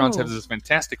 because Newgrounds has this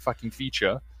fantastic fucking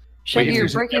feature. Shaggy, you're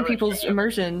breaking people's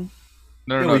immersion.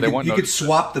 No, they won't. You could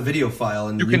swap the video file,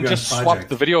 and you can just swap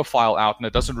the video file out, and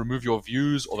it doesn't remove your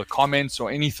views or the comments or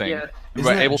anything. Yeah.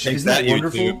 Isn't that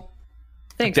wonderful?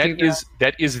 Thanks,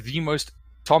 that is the most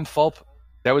Tom Fulp.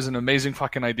 That was an amazing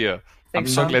fucking idea. Thanks,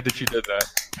 I'm so Tom. glad that you did that.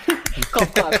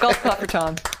 Golf clap for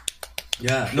Tom.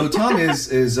 Yeah, no, Tom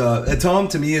is Tom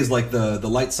to me is like the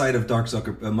light side of Mark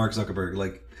Zuckerberg.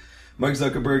 Like, Mark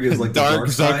Zuckerberg is like the dark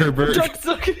Zuckerberg.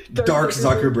 Dark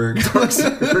Zuckerberg.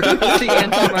 The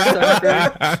anti-Mark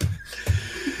Zuckerberg.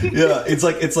 Yeah, it's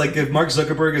like if Mark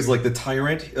Zuckerberg is like the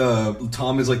tyrant,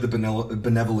 Tom is like the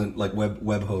benevolent like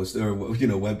web host, or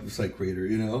website creator.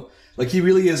 You know, like he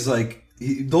really is like.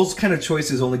 Those kind of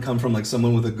choices only come from like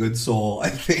someone with a good soul, I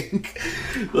think.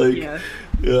 Like, yeah.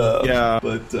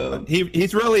 But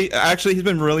he's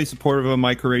been really supportive of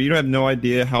my career. You don't have no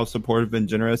idea how supportive and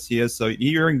generous he is. So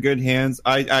you're in good hands.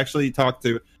 I actually talked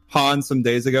to Han some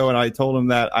days ago, and I told him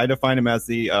that I define him as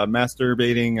the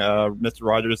masturbating Mr.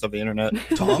 Rogers of the internet.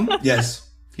 Tom,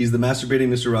 yes, he's the masturbating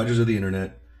Mr. Rogers of the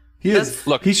internet. He is.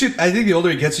 Look, he should. I think the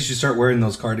older he gets, he should start wearing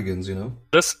those cardigans. You know,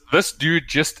 this dude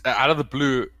just out of the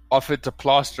blue offered to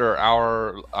plaster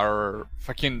our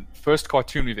fucking first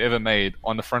cartoon we've ever made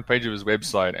on the front page of his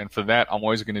website, and for that I'm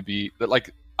always going to be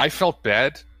like, I felt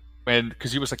bad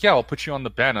because he was like, yeah, I'll put you on the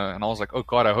banner, and I was like, oh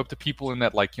god, I hope the people in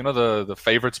that, like, you know, the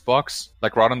favorites box,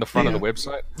 like right on the front of the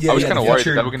website, I was kind of worried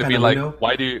that we're going to be like,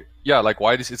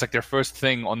 why this, it's like their first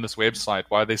thing on this website,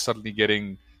 why are they suddenly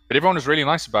getting, but everyone was really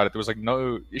nice about it, there was like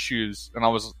no issues,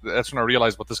 and that's when I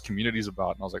realized what this community is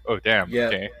about, and I was like, oh damn,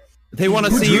 okay, they want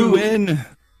to see you win.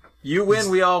 You win,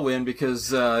 we all win,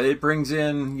 because it brings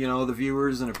in, the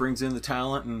viewers, and it brings in the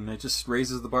talent, and it just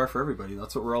raises the bar for everybody.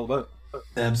 That's what we're all about.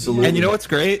 Absolutely. And you know what's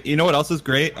great? You know what else is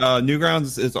great?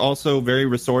 Newgrounds is also very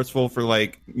resourceful for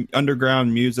like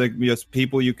underground music, just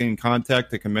people you can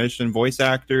contact to commission, voice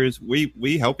actors.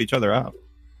 We help each other out.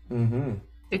 Mm-hmm.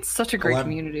 It's such a great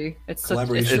community. It's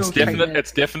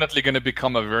definitely going to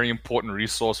become a very important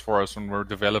resource for us when we're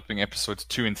developing episodes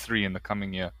 2 and 3 in the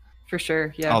coming year. For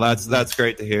sure, yeah. Oh, that's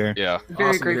great to hear. Yeah,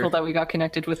 very grateful that we got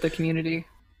connected with the community.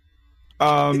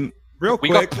 Real quick, we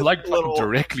got plugged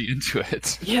directly into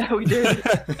it. Yeah, we did,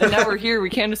 and now we're here. We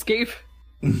can't escape.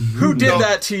 Who did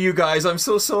that to you guys? I'm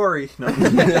so sorry. No.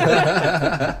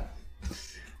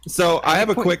 So I have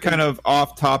a quick kind of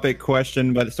off-topic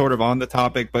question, but sort of on the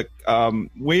topic. But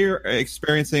we're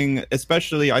experiencing,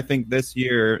 especially I think this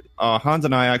year, Hans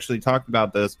and I actually talked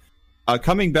about this.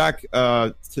 Coming back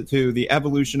to the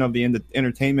evolution of the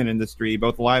entertainment industry,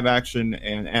 both live action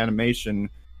and animation,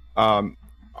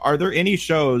 are there any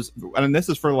shows, and this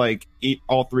is for like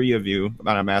all three of you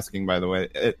that I'm asking, by the way,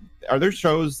 are there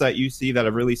shows that you see that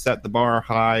have really set the bar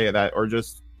high, or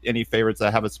just any favorites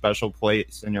that have a special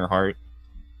place in your heart?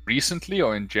 Recently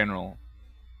or in general?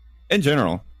 In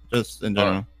general. Just in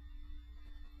general. I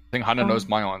think Hannah knows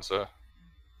my answer.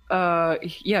 Yeah,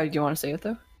 do you want to say it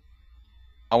though?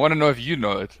 I want to know if you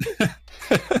know it.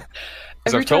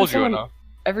 Because I've told you enough.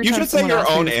 You should say your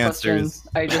own answers.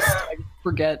 I just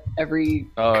forget every.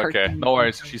 Oh, okay. No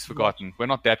worries. She's forgotten. We're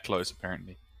not that close,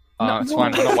 apparently. It's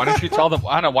fine. Anna, why don't you tell them?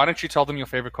 Anna, why don't you tell them your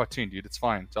favorite cartoon, dude? It's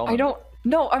fine. Tell them. I don't.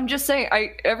 No, I'm just saying.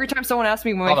 Every time someone asks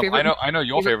me my favorite, I know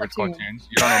your favorite cartoons.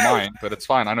 You don't know mine, but it's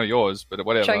fine. I know yours, but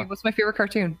whatever. Shaggy, what's my favorite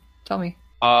cartoon? Tell me.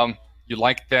 You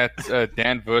like that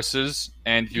Dan Versus,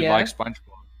 and you like SpongeBob.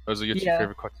 Those are your two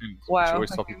favorite cartoons. Wow. You should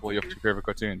always tell people your two favorite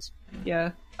cartoons.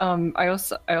 Yeah. I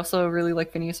also really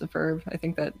like Phineas and Ferb. I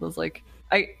think that was like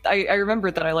I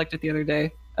remembered that I liked it the other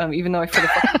day. Even though I should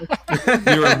have.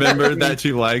 You remembered that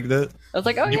you liked it? I was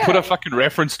like, oh You yeah. put a fucking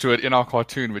reference to it in our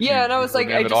cartoon. Which Yeah, and I was like,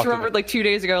 I just remembered that. like 2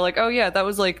 days ago, like, oh yeah, that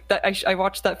was like that. I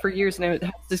watched that for years, and it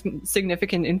has this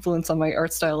significant influence on my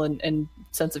art style and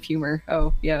sense of humor.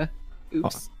 Oh yeah,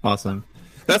 oops. Awesome.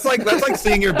 That's like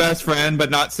seeing your best friend,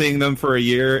 but not seeing them for a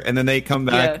year, and then they come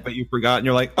back, but you forgot, and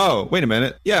you're like, oh, wait a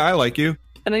minute, yeah, I like you.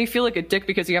 And then you feel like a dick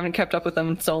because you haven't kept up with them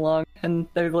in so long, and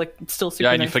they're like still super.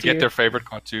 Yeah, and nice you forget to their favorite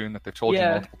cartoon that they've told you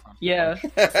multiple times. Yeah.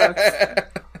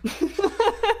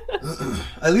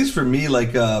 At least for me,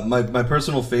 like my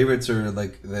personal favorites are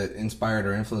like that inspired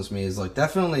or influenced me is like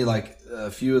definitely like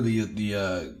a few of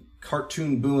the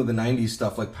cartoon boom of the '90s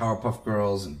stuff like Powerpuff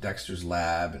Girls and Dexter's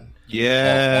Lab and all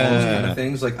those kind of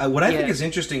things. Like what I think is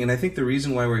interesting, and I think the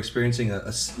reason why we're experiencing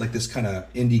a like this kind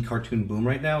of indie cartoon boom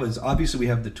right now is obviously we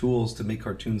have the tools to make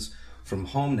cartoons from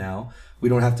home now. We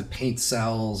don't have to paint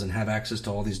cells and have access to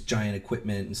all these giant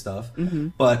equipment and stuff. Mm-hmm.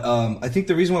 But I think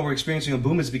the reason why we're experiencing a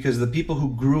boom is because the people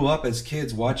who grew up as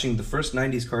kids watching the first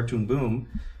 '90s cartoon boom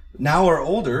now are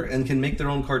older and can make their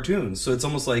own cartoons. So it's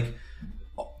almost like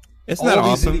Isn't that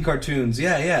all awesome? these indie cartoons.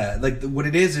 Yeah. Like what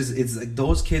it is it's like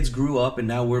those kids grew up and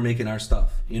now we're making our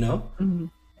stuff, you know? Mm-hmm.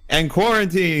 And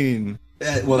quarantine.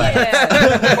 Well,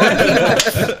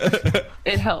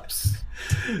 it helps.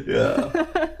 Yeah,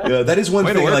 that is one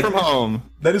Way thing. to work Like from home.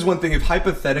 that is one thing. If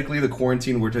hypothetically the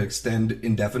quarantine were to extend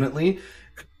indefinitely,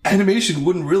 animation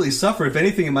wouldn't really suffer. If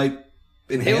anything, it might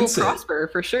enhance It will prosper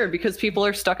for sure because people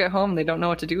are stuck at home. They don't know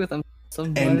what to do with them. So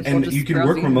And you can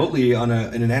work remotely in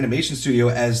an animation studio,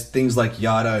 as things like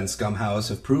Yada and Scumhouse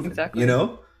have proven. Exactly. You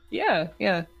know? Yeah.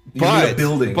 You need a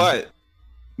building.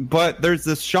 But there's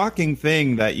this shocking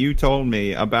thing that you told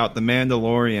me about The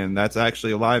Mandalorian that's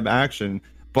actually live action,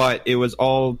 but it was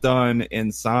all done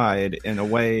inside in a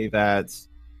way that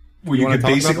where you wanna could talk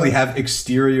about basically that? have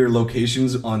exterior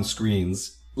locations on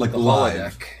screens. Like The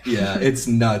live. holodeck. Yeah, it's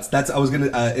nuts. I was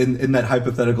gonna in that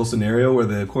hypothetical scenario where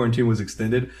the quarantine was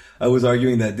extended, I was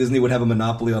arguing that Disney would have a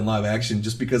monopoly on live action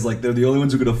just because like they're the only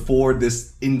ones who could afford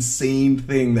this insane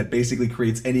thing that basically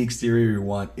creates any exterior you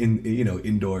want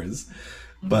indoors.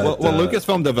 But well,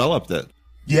 Lucasfilm developed it.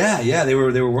 Yeah, they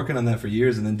were working on that for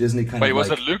years, and then Disney kind Wait, of was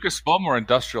like, it Lucasfilm or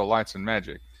Industrial Lights and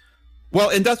Magic?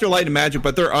 Well, Industrial Light and Magic,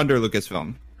 but they're under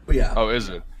Lucasfilm. yeah, Oh, is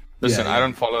it? Listen, Yeah. I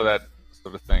don't follow that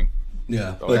sort of thing.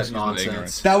 yeah, So but that's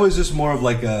nonsense. that was just more of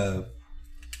like a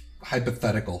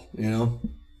hypothetical, you know?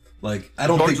 Like, I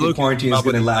don't George think the Lucas quarantine came is up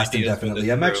with going to these last ideas for indefinitely.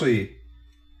 this I'm group. actually...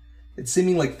 It's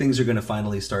seeming like things are going to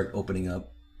finally start opening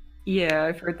up. Yeah,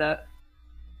 I've heard that.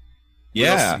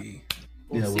 Yeah, We'll see.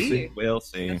 We'll Yeah, we'll see. see. we'll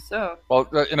see. So Well,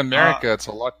 in America, it's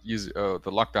a lot easier.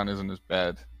 The lockdown isn't as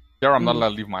bad. There, I'm not allowed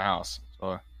to leave my house.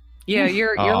 So yeah,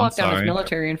 your Oh, I'm lockdown is sorry.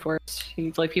 military enforced.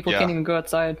 Like people Yeah. can't even go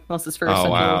outside unless it's for Oh,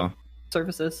 essential wow.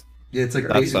 services. Yeah, it's like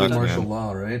That basically sucks, martial man.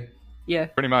 law, right? Yeah,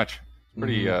 pretty much,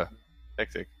 pretty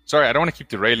hectic. Sorry, I don't want to keep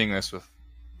derailing this with.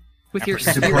 with your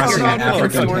Depressing your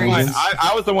African stories. tangents.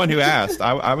 I was the one who asked.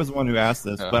 I was the one who asked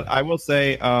this, Yeah. but I will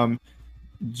say,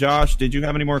 Josh, did you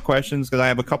have any more questions? Because I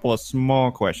have a couple of small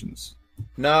questions.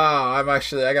 No, I got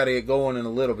to get going in a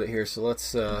little bit here, so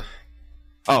let's. Oh,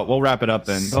 we'll wrap it up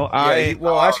then.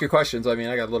 Well, ask your questions. I mean,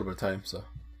 I got a little bit of time, so.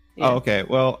 Oh, okay.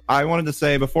 Well, I wanted to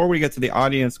say before we get to the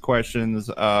audience questions,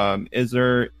 are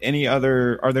there any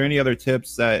other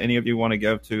tips that any of you want to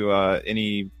give to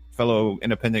any fellow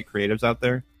independent creatives out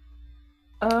there?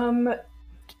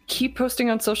 Keep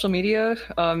posting on social media.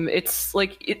 It's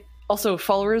like it. Also,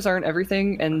 followers aren't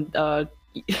everything, and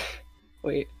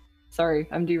wait, sorry,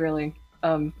 I'm derailing.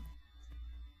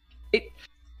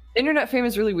 Internet fame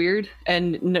is really weird,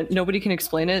 and nobody can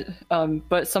explain it.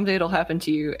 But someday it'll happen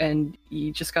to you, and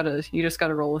you just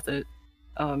gotta roll with it.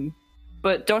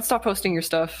 But don't stop posting your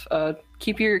stuff.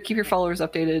 Keep your followers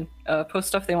updated. Post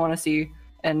stuff they want to see,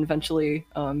 and eventually,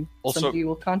 Also, somebody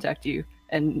will contact you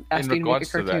and ask in you to make a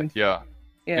regards to cartoon. that, yeah.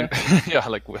 Yeah. Yeah,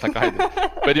 like I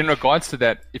did. But in regards to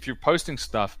that, if you're posting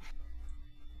stuff,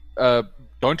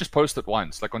 don't just post it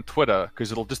once, like on Twitter,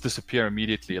 because it'll just disappear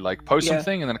immediately. Like post Yeah.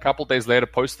 something and then a couple days later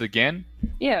post it again.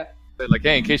 Yeah. They're like,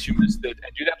 hey, in case you missed it,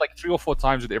 and do that like 3 or 4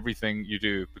 times with everything you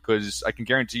do, because I can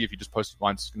guarantee if you just post it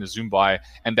once, it's going to zoom by,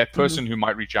 and that person who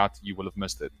might reach out to you will have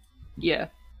missed it. Yeah.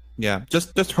 Yeah,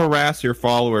 just harass your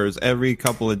followers every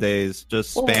couple of days.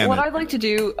 Just Well, spam what it. I like to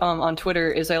do on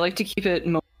Twitter is I like to keep it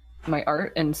my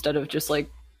art instead of just like,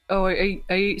 oh, I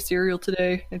ate cereal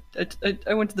today.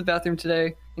 I went to the bathroom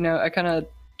today. You know, I kind of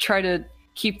try to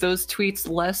keep those tweets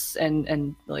less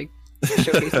and like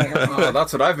showcase my art. Oh,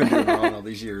 that's what I've been doing all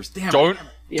these years. Damn. Don't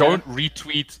Yeah. don't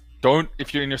retweet don't,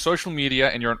 if you're in your social media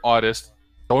and you're an artist,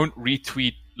 don't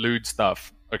retweet lewd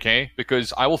stuff, okay?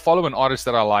 Because I will follow an artist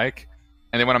that I like,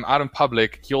 and then when I'm out in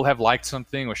public, he'll have liked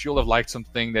something or she'll have liked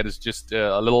something that is just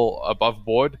a little above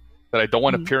board that I don't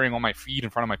want appearing on my feed in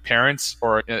front of my parents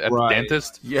or at the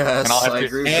dentist. Yes, and I'll have I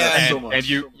agree with that so much. And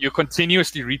you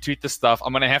continuously retweet the stuff.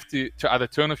 I'm going to have to either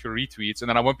turn off your retweets, and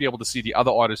then I won't be able to see the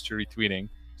other artists you're retweeting.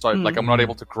 So I'm not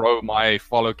able to grow my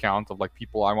follow count of like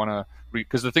people I want to read.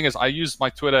 Because the thing is, I use my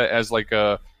Twitter as like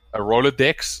a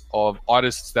Rolodex of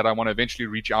artists that I want to eventually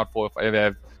reach out for if I ever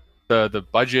have the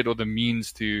budget or the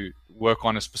means to work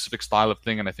on a specific style of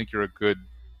thing, and I think you're a good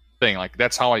thing. Like,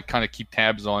 that's how I kind of keep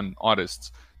tabs on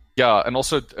artists. Yeah, and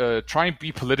also try and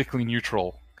be politically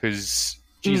neutral, because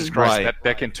Jesus Christ,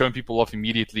 that can turn people off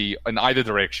immediately in either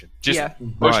direction. Just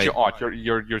post your art.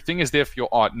 Your thing is there for your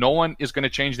art. No one is going to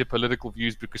change their political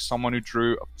views because someone who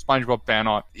drew SpongeBob fan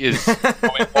art is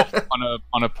going off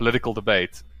on a political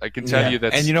debate. I can tell you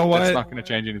that, and you know what? That's not going to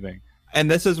change anything.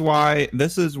 And this is why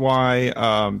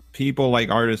people like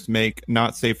artists make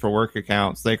not safe for work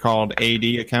accounts. They called AD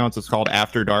accounts. It's called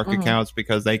After Dark accounts,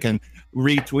 because they can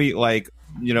retweet like,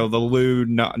 the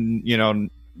lewd,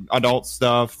 adult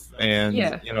stuff, and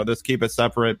just keep it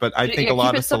separate. But I think a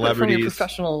lot of celebrities, from your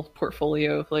professional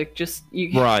portfolio, like just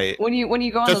when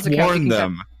you go on just those accounts, warn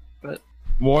them.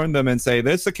 Warn them and say,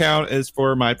 this account is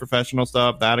for my professional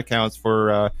stuff. That account's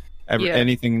for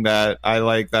anything that I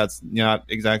like that's not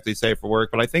exactly safe for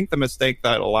work. But I think the mistake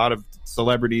that a lot of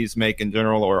celebrities make in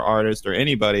general, or artists or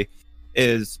anybody,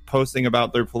 is posting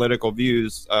about their political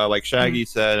views, like Shaggy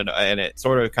said, and it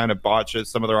sort of kind of botches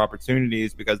some of their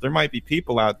opportunities, because there might be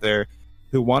people out there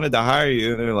who wanted to hire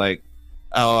you, and they're like,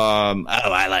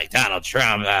 I like Donald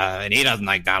Trump, and he doesn't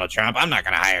like Donald Trump. I'm not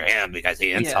going to hire him because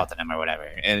he insulted him or whatever.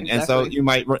 And so you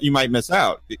might miss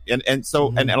out. And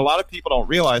so and a lot of people don't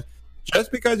realize,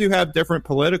 just because you have different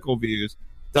political views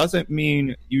doesn't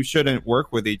mean you shouldn't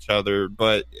work with each other.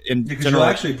 But in general, you'll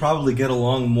actually probably get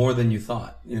along more than you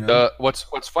thought.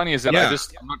 What's funny is that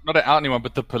I'm not to out anyone,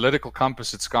 but the political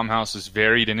compass at Scumhouse is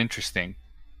varied and interesting,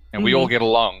 and we all get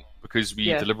along because we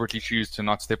deliberately choose to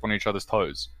not step on each other's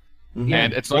toes.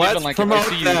 And it's not even like promote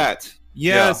that.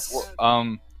 Yes.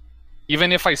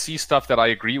 Even if I see stuff that I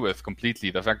agree with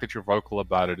completely, the fact that you're vocal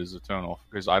about it is a turn off,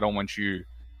 because I don't want you.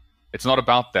 It's not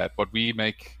about that. What we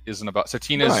make isn't about.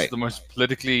 Satina is the most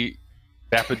politically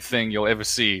vapid thing you'll ever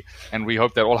see, and we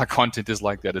hope that all our content is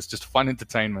like that. It's just fun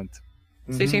entertainment.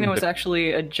 Satina was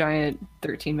actually a giant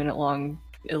 13-minute long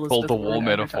Elizabeth the wall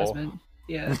metaphor.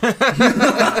 Yeah.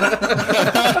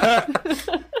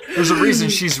 There's a reason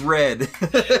she's red.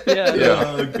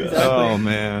 Exactly. Oh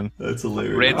man, that's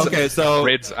hilarious.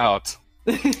 Red's out.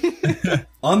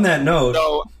 On that note,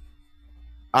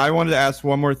 I wanted to ask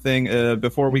one more thing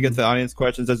before we get to the audience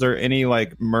questions. Is there any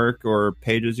like merch or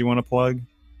pages you want to plug?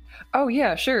 Oh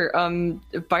yeah, sure.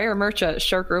 Buy our merch at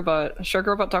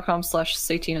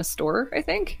sharkrobot.com/Satina store, I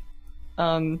think.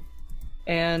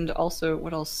 And also,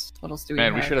 what else do we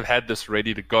have? Man, we should have had this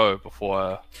ready to go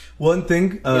before. One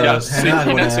thing, Hannah, I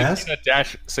want to ask.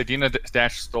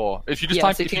 Satina store. If you just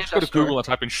type, if you just go to Google and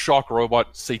type in Shark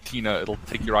Robot Satina, it'll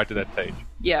take you right to that page.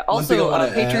 Yeah. Also,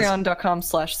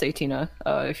 patreon.com/Satina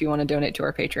if you want to donate to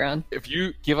our Patreon. If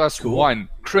you give us one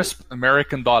crisp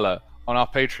American dollar on our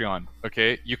Patreon,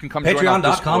 okay, you can come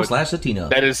Patreon.com/Satina.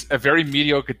 That is a very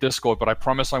mediocre Discord, but I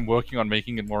promise I'm working on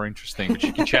making it more interesting. But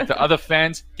you can chat to other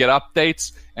fans, get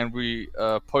updates, and we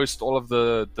post all of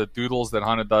the doodles that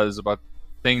Hannah does about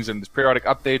things, and there's periodic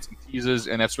updates and teasers,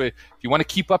 and that's where, if you want to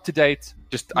keep up to date,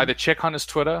 just either check Hannah's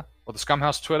Twitter or the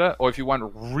Scumhouse Twitter, or if you want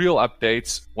real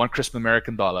updates, one crisp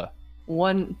American dollar.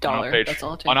 $1. That's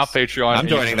all it takes. On our Patreon. I'm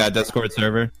joining that Discord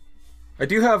server. I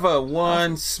do have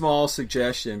one small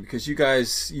suggestion, because you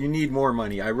guys, you need more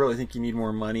money. I really think you need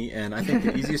more money, and I think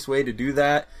the easiest way to do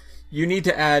that, you need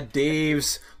to add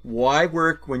Dave's "Why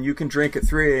Work When You Can Drink at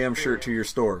 3 a.m." shirt to your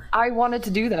store. I wanted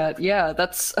to do that. Yeah,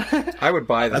 that's... I would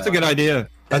buy that. That's a good idea.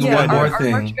 That's one more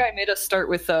thing. Our merch guy made us start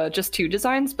with just 2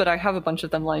 designs, but I have a bunch of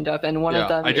them lined up, and one of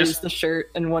them is the shirt,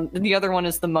 and the other one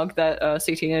is the mug that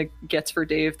Satina gets for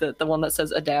Dave, the one that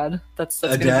says "A Dad." That's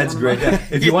a dad's great.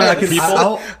 If you want,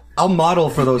 I'll model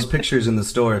for those pictures in the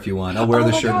store if you want. I'll wear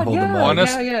the shirt and hold the mug.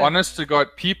 Honest to God,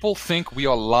 people think we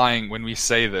are lying when we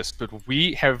say this, but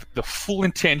we have the full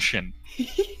intention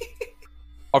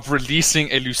of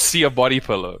releasing a Lucia body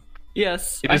pillow.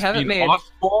 Yes, I have it made.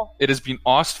 It has been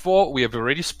asked for. We have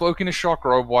already spoken to Shark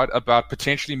Robot about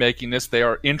potentially making this. They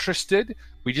are interested.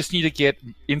 We just need to get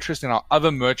interest in our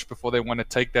other merch before they want to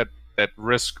take that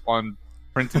risk on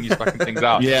printing these fucking things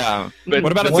out. Yeah. But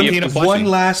what about one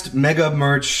last mega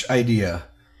merch idea?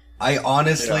 I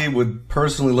honestly would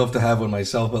personally love to have one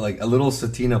myself, but like a little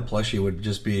Satina plushie would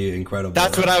just be incredible.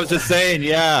 That's what I was just saying.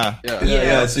 Yeah.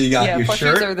 Yeah. So you got your plushies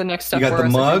shirt, are the next step you got for the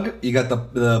us, I mug, you got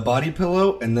the body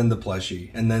pillow, and then the plushie,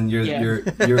 and then you are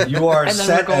And then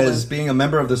set we're golden. as being a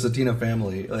member of the Satina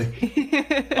family. Like,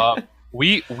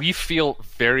 we feel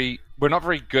we're not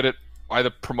very good at either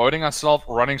promoting ourselves,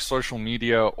 running social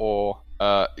media, or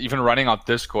even running our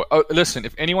Discord. Oh, listen,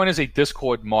 if anyone is a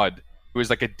Discord mod who is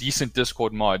like a decent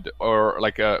Discord mod, or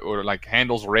like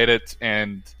handles Reddit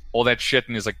and all that shit,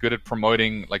 and is like good at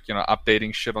promoting, like, you know,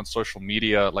 updating shit on social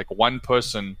media, like one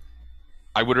person,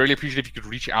 I would really appreciate if you could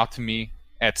reach out to me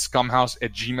at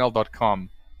scumhouse@gmail.com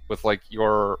with like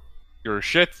your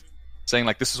shit, saying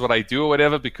like, this is what I do or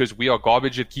whatever, because we are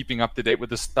garbage at keeping up to date with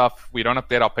this stuff. We don't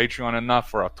update our Patreon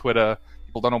enough or our Twitter.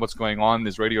 People don't know what's going on.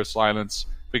 There's radio silence.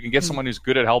 If we can get someone who's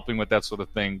good at helping with that sort of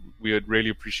thing, we would really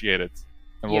appreciate it,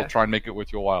 and we'll try and make it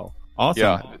worth your while. Awesome.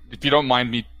 Yeah, if you don't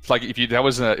mind me, like, if that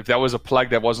was a plug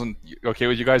that wasn't okay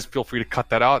with you guys, feel free to cut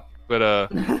that out. But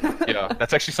yeah,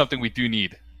 that's actually something we do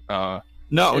need. No,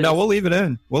 we'll leave it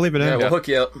in. We'll leave it in. Yeah, we'll hook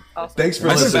you up. Awesome. thanks for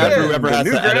This is listening. Whoever has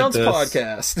the to edit Newgrounds this.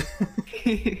 podcast.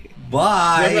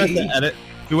 Bye.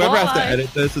 Whoever has to Bye.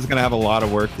 edit this is going to have a lot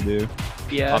of work to do.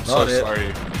 Yeah. I'm so Not it.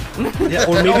 sorry. Yeah,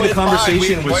 or maybe No, the it's fine.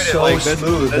 conversation We was enjoyed it. so Like, this-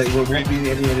 smooth this that there won't be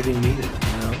any editing needed. You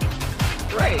know?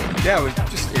 Right. Yeah, we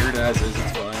just air it as is.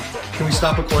 It's fine. Can we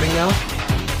stop recording now?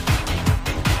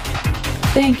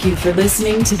 Thank you for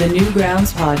listening to the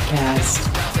Newgrounds podcast.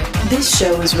 This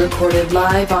show is recorded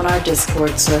live on our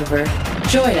Discord server.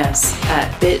 Join us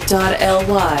at bit.ly/NGP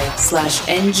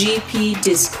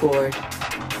Discord.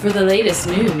 For the latest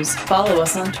news, follow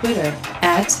us on Twitter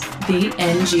at the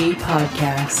NG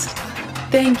Podcast.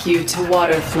 Thank you to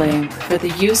Waterflame for the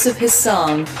use of his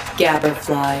song,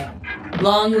 Gabberfly.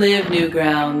 Long live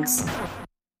Newgrounds.